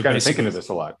want you to kind of thinking of this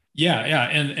a lot. Yeah.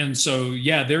 And so,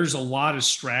 there's a lot of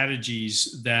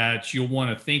strategies that you'll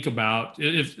want to think about.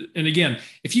 And again,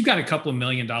 if you've got a couple of $1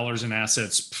 million in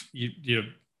assets, you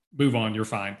move on, you're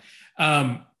fine.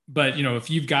 But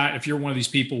if you're one of these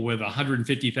people with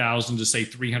 150,000 to say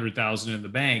 300,000 in the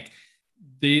bank,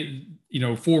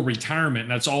 for retirement,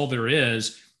 and that's all there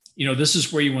is, this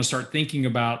is where you want to start thinking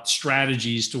about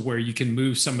strategies to where you can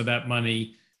move some of that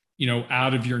money,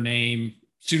 out of your name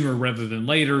sooner rather than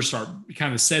later, start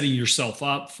kind of setting yourself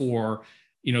up for,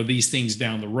 these things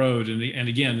down the road. And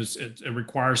again, it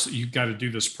requires that you've got to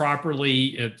do this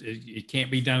properly. It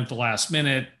can't be done at the last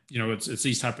minute. It's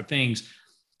these type of things.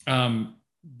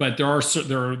 But there are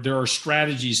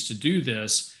strategies to do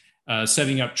this,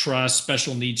 setting up trust,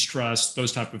 special needs trust,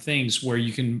 those type of things where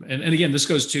you can. And again, this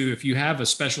goes to if you have a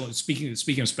special. Speaking of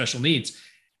special needs,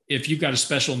 if you've got a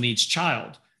special needs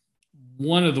child,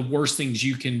 one of the worst things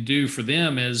you can do for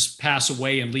them is pass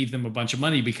away and leave them a bunch of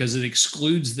money because it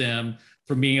excludes them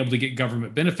from being able to get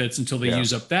government benefits until they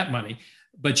use up that money.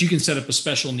 But you can set up a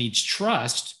special needs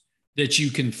trust that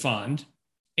you can fund.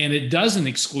 And it doesn't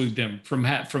exclude them from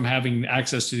having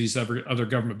access to these other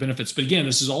government benefits. But again,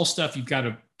 this is all stuff you've got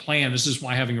to plan. This is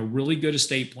why having a really good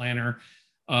estate planner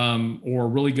or a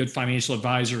really good financial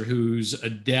advisor who's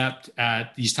adept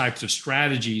at these types of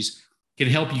strategies can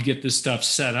help you get this stuff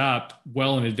set up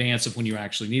well in advance of when you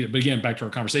actually need it. But again, back to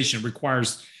our conversation, it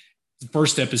requires the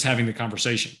first step is having the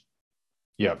conversation.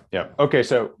 Yeah. Okay.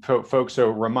 So folks,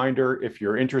 reminder, if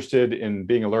you're interested in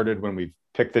being alerted when we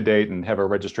pick the date and have a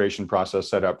registration process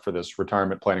set up for this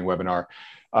retirement planning webinar,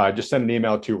 just send an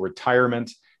email to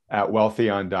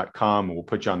retirement@wealthion.com and we'll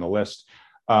put you on the list.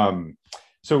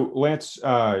 So Lance,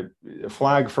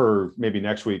 flag for maybe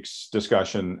next week's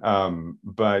discussion,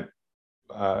 but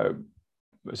I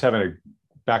was having a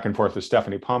back and forth with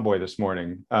Stephanie Pomboy this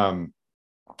morning.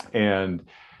 And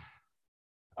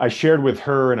I shared with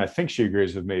her, and I think she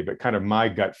agrees with me, but kind of my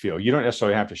gut feel. You don't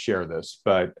necessarily have to share this,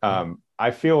 but I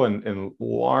feel in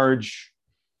large,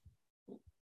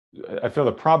 I feel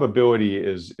the probability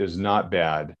is not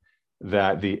bad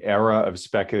that the era of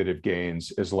speculative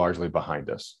gains is largely behind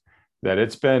us, that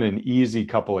it's been an easy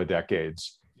couple of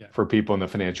decades for people in the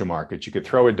financial markets. You could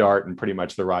throw a dart and pretty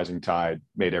much the rising tide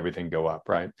made everything go up,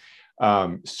 right?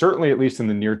 Certainly, at least in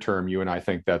the near term, you and I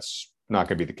think that's not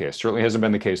going to be the case. Certainly hasn't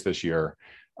been the case this year.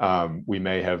 We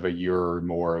may have a year or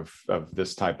more of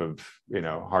this type of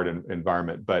hard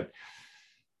environment, but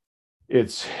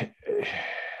it's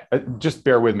just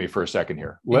bear with me for a second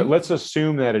here. Let's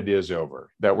assume that it is over,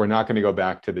 that we're not going to go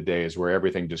back to the days where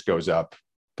everything just goes up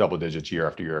double digits year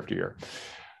after year after year.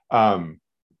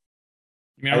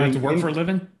 You mean I don't have to work for a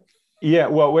living? Yeah.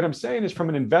 Well, what I'm saying is from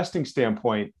an investing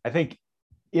standpoint, I think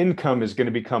income is going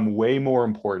to become way more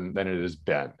important than it has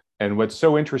been. And what's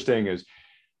so interesting is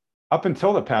up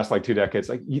until the past 2 decades,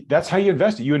 that's how you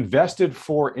invested. You invested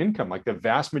for income. Like the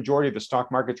vast majority of the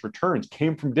stock market's returns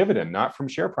came from dividend, not from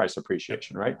share price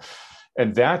appreciation, right?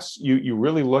 And that's you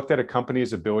really looked at a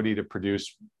company's ability to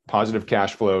produce positive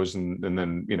cash flows and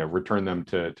then return them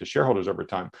to shareholders over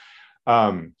time.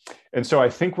 And so I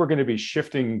think we're going to be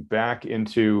shifting back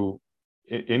into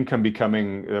income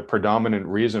becoming the predominant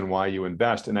reason why you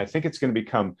invest. And I think it's going to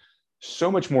become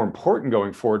so much more important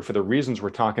going forward for the reasons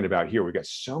we're talking about here. We've got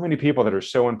so many people that are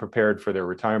so unprepared for their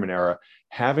retirement era.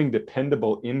 Having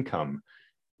dependable income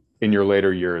in your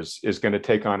later years is going to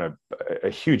take on a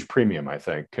huge premium, I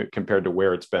think, compared to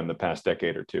where it's been the past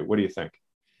decade or two. What do you think?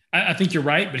 I think you're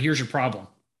right, but here's your problem.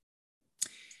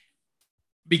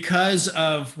 Because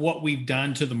of what we've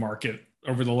done to the market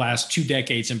over the last 2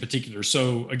 decades in particular.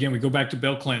 So again, we go back to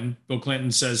Bill Clinton. Bill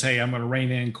Clinton says, hey, I'm going to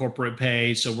rein in corporate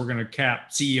pay. So we're going to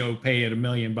cap CEO pay at $1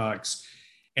 million.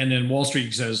 And then Wall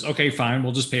Street says, okay, fine,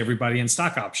 we'll just pay everybody in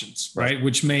stock options, right?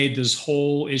 Which made this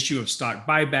whole issue of stock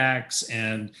buybacks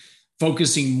and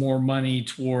focusing more money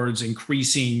towards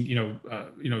increasing,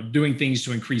 doing things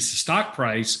to increase the stock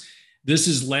price. This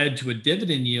has led to a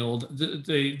dividend yield.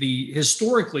 The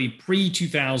historically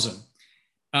pre-2000,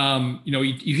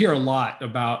 you hear a lot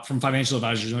about from financial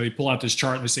advisors. They pull out this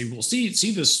chart and they say, "Well, see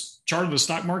this chart of the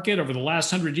stock market over the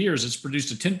last 100 years. It's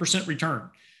produced a 10% return."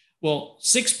 Well,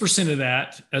 6% of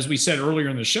that, as we said earlier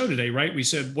in the show today, right? We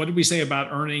said, what did we say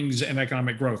about earnings and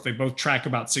economic growth? They both track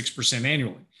about 6%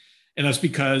 annually, and that's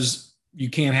because you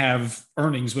can't have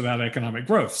earnings without economic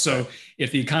growth. So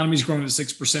if the economy's grown at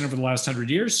 6% over the last 100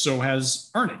 years, so has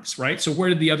earnings, right? So where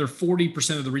did the other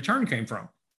 40% of the return came from?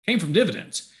 Came from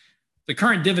dividends. The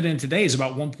current dividend today is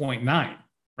about 1.9,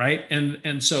 right?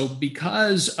 And so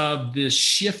because of this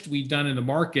shift we've done in the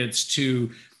markets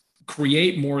to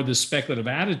create more of the speculative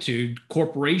attitude,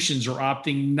 corporations are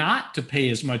opting not to pay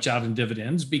as much out in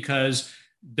dividends because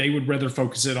they would rather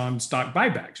focus it on stock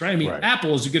buybacks, right? I mean,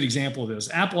 Apple is a good example of this.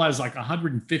 Apple has like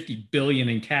 150 billion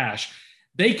in cash.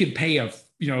 They could pay a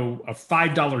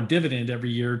 $5 dividend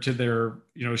every year to their,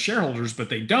 shareholders, but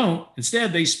they don't.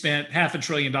 Instead, they spent $500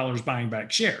 billion buying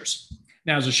back shares.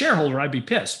 Now, as a shareholder, I'd be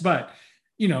pissed, but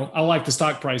I like the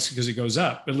stock price because it goes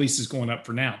up. At least it's going up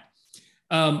for now.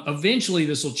 Eventually,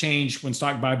 this will change when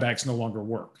stock buybacks no longer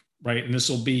work, right? And this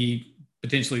will be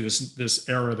potentially this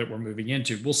era that we're moving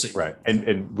into. We'll see. Right.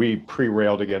 And we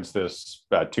pre-railed against this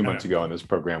about 2 months ago in this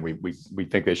program. We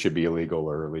think they should be illegal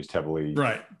or at least heavily.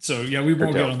 Right. So yeah, we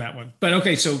won't get on that one. But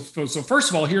okay, so first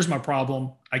of all, here's my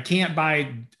problem. I can't buy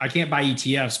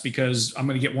ETFs because I'm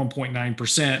going to get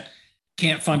 1.9%.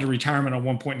 Can't fund a retirement on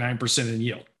 1.9% in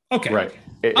yield. Okay. Right.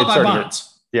 I'll buy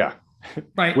bonds. Yeah.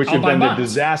 Right. Which have been a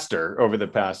disaster over the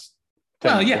past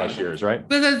 10 plus years, right?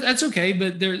 But that's okay.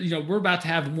 But we're about to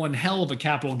have one hell of a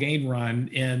capital gain run.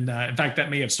 In fact, that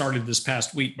may have started this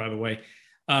past week, by the way,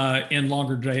 in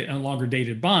longer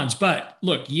dated bonds. But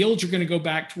look, yields are going to go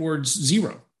back towards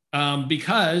zero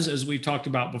because, as we've talked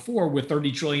about before, with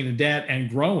 30 trillion in debt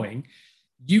and growing,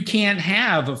 you can't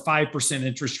have a 5%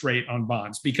 interest rate on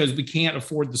bonds because we can't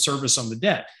afford the service on the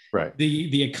debt. Right.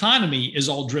 The economy is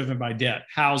all driven by debt,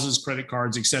 houses, credit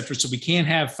cards, et cetera. So we can't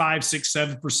have 5, 6,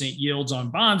 7% yields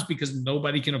on bonds because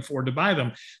nobody can afford to buy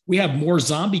them. We have more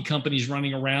zombie companies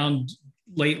running around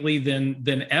lately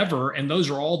than ever. And those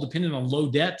are all dependent on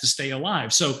low debt to stay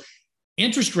alive. So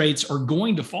interest rates are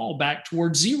going to fall back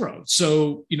towards zero.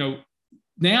 So,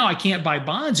 now I can't buy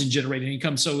bonds and generate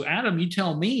income. So Adam, you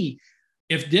tell me,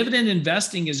 if dividend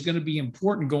investing is going to be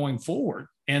important going forward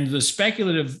and the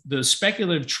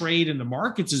speculative trade in the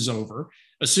markets is over,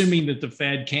 assuming that the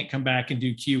Fed can't come back and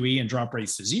do QE and drop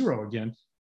rates to zero again,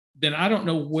 then I don't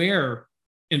know where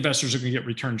investors are going to get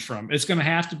returns from. It's going to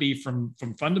have to be from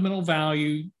fundamental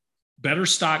value, better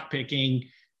stock picking,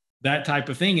 that type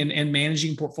of thing, and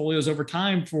managing portfolios over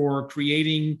time for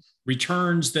creating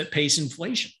returns that pace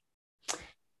inflation.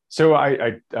 So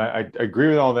I agree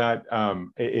with all that.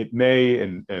 It may,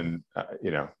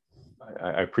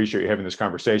 I appreciate you having this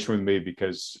conversation with me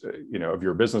because, of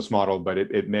your business model, but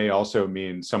it may also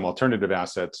mean some alternative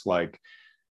assets like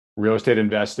real estate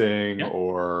investing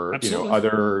or, absolutely.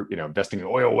 Other, investing in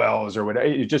oil wells or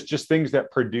whatever, just things that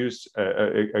produce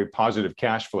a positive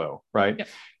cash flow, right? Yeah.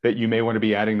 That you may want to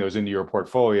be adding those into your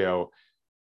portfolio.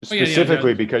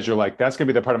 Specifically because you're like, that's going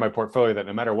to be the part of my portfolio that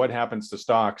no matter what happens to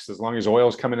stocks, as long as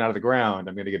oil's coming out of the ground,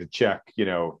 I'm going to get a check,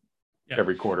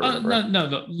 every quarter.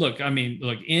 No. Look,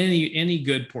 any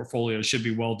good portfolio should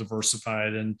be well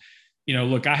diversified. And,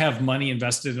 look, I have money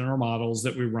invested in our models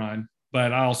that we run,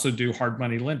 but I also do hard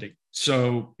money lending.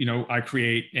 So, I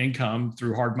create income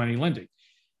through hard money lending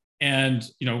and,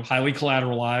 highly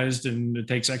collateralized and it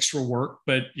takes extra work,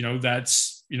 but,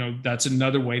 that's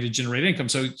another way to generate income.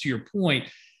 So to your point,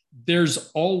 there's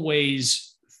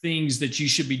always things that you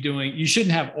should be doing. You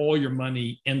shouldn't have all your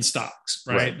money in stocks,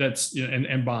 right? That's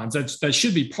and bonds. That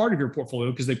should be part of your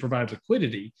portfolio because they provide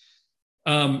liquidity.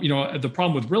 The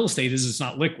problem with real estate is it's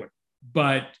not liquid.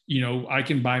 But I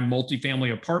can buy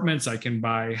multifamily apartments, I can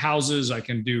buy houses, I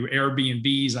can do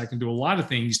Airbnbs, I can do a lot of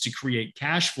things to create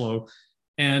cash flow,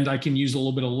 and I can use a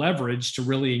little bit of leverage to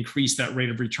really increase that rate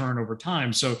of return over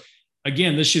time. So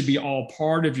again, this should be all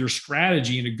part of your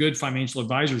strategy, and a good financial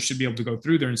advisor should be able to go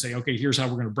through there and say, okay, here's how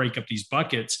we're going to break up these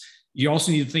buckets. You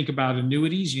also need to think about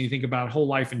annuities. You need to think about whole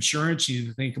life insurance. You need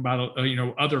to think about,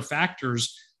 other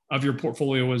factors of your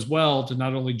portfolio as well to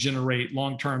not only generate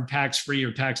long-term tax-free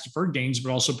or tax-deferred gains,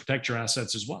 but also protect your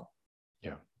assets as well.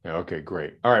 Yeah. Okay,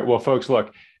 great. All right. Well, folks,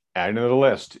 look, add to the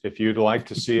list. If you'd like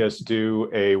to see us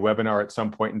do a webinar at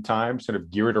some point in time, sort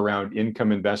of geared around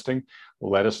income investing,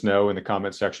 let us know in the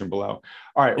comment section below.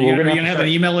 All right. We're going to have an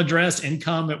email address,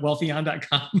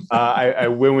 income@wealthyon.com. I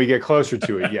when we get closer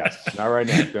to it, yes. Not right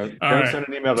now. Don't send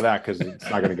an email to that because it's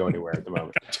not going to go anywhere at the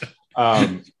moment. Gotcha.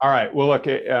 All right. Well, look,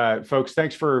 folks,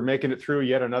 thanks for making it through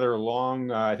yet another long,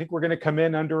 I think we're going to come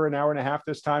in under an hour and a half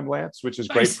this time, Lance, which is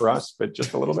great for us, but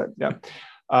just a little bit. Yeah.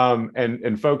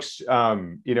 And folks,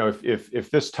 if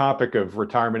this topic of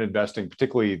retirement investing,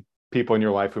 particularly people in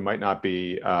your life who might not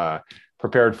be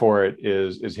prepared for it,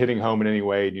 is hitting home in any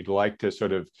way, and you'd like to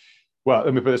sort of Well,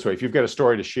 let me put it this way. If you've got a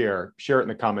story to share it in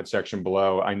the comment section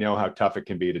below. I know how tough it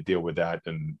can be to deal with that.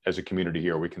 And as a community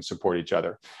here, we can support each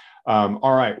other.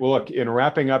 All right. Well, look, in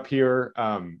wrapping up here,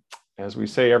 as we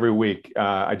say every week,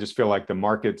 I just feel like the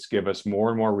markets give us more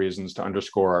and more reasons to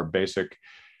underscore our basic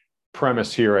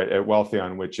premise here at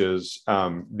Wealthion, which is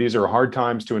these are hard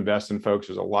times to invest in, folks.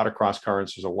 There's a lot of cross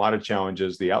currents. There's a lot of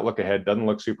challenges. The outlook ahead doesn't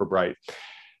look super bright.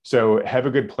 So have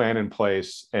a good plan in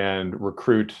place and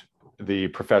recruit the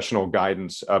professional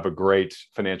guidance of a great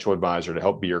financial advisor to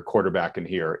help be your quarterback in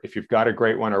here. If you've got a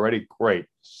great one already, great,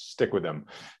 stick with them.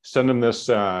 Send them this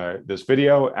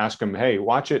video, ask them, hey,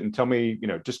 watch it and tell me,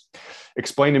 just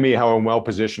explain to me how I'm well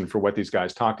positioned for what these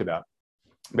guys talked about.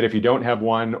 But if you don't have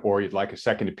one, or you'd like a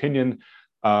second opinion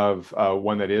of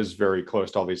one that is very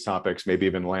close to all these topics, maybe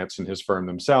even Lance and his firm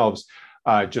themselves,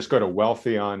 just go to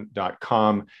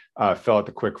wealthion.com, fill out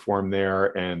the quick form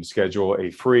there, and schedule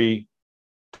a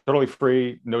totally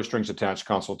free, no strings attached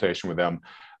consultation with them.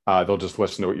 They'll just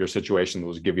listen to what your situation,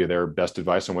 they'll give you their best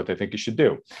advice on what they think you should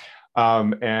do.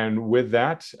 And with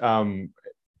that,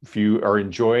 if you are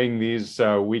enjoying these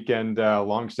weekend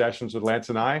long sessions with Lance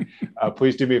and I,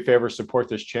 please do me a favor, support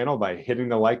this channel by hitting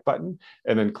the like button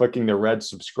and then clicking the red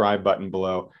subscribe button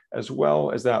below, as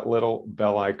well as that little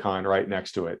bell icon right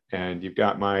next to it. And you've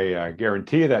got my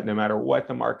guarantee that no matter what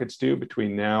the markets do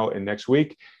between now and next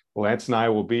week, Lance and I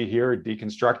will be here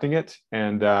deconstructing it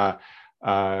and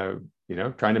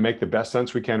trying to make the best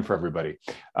sense we can for everybody.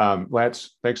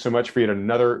 Lance, thanks so much for yet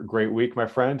another great week, my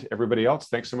friend. Everybody else,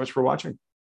 thanks so much for watching.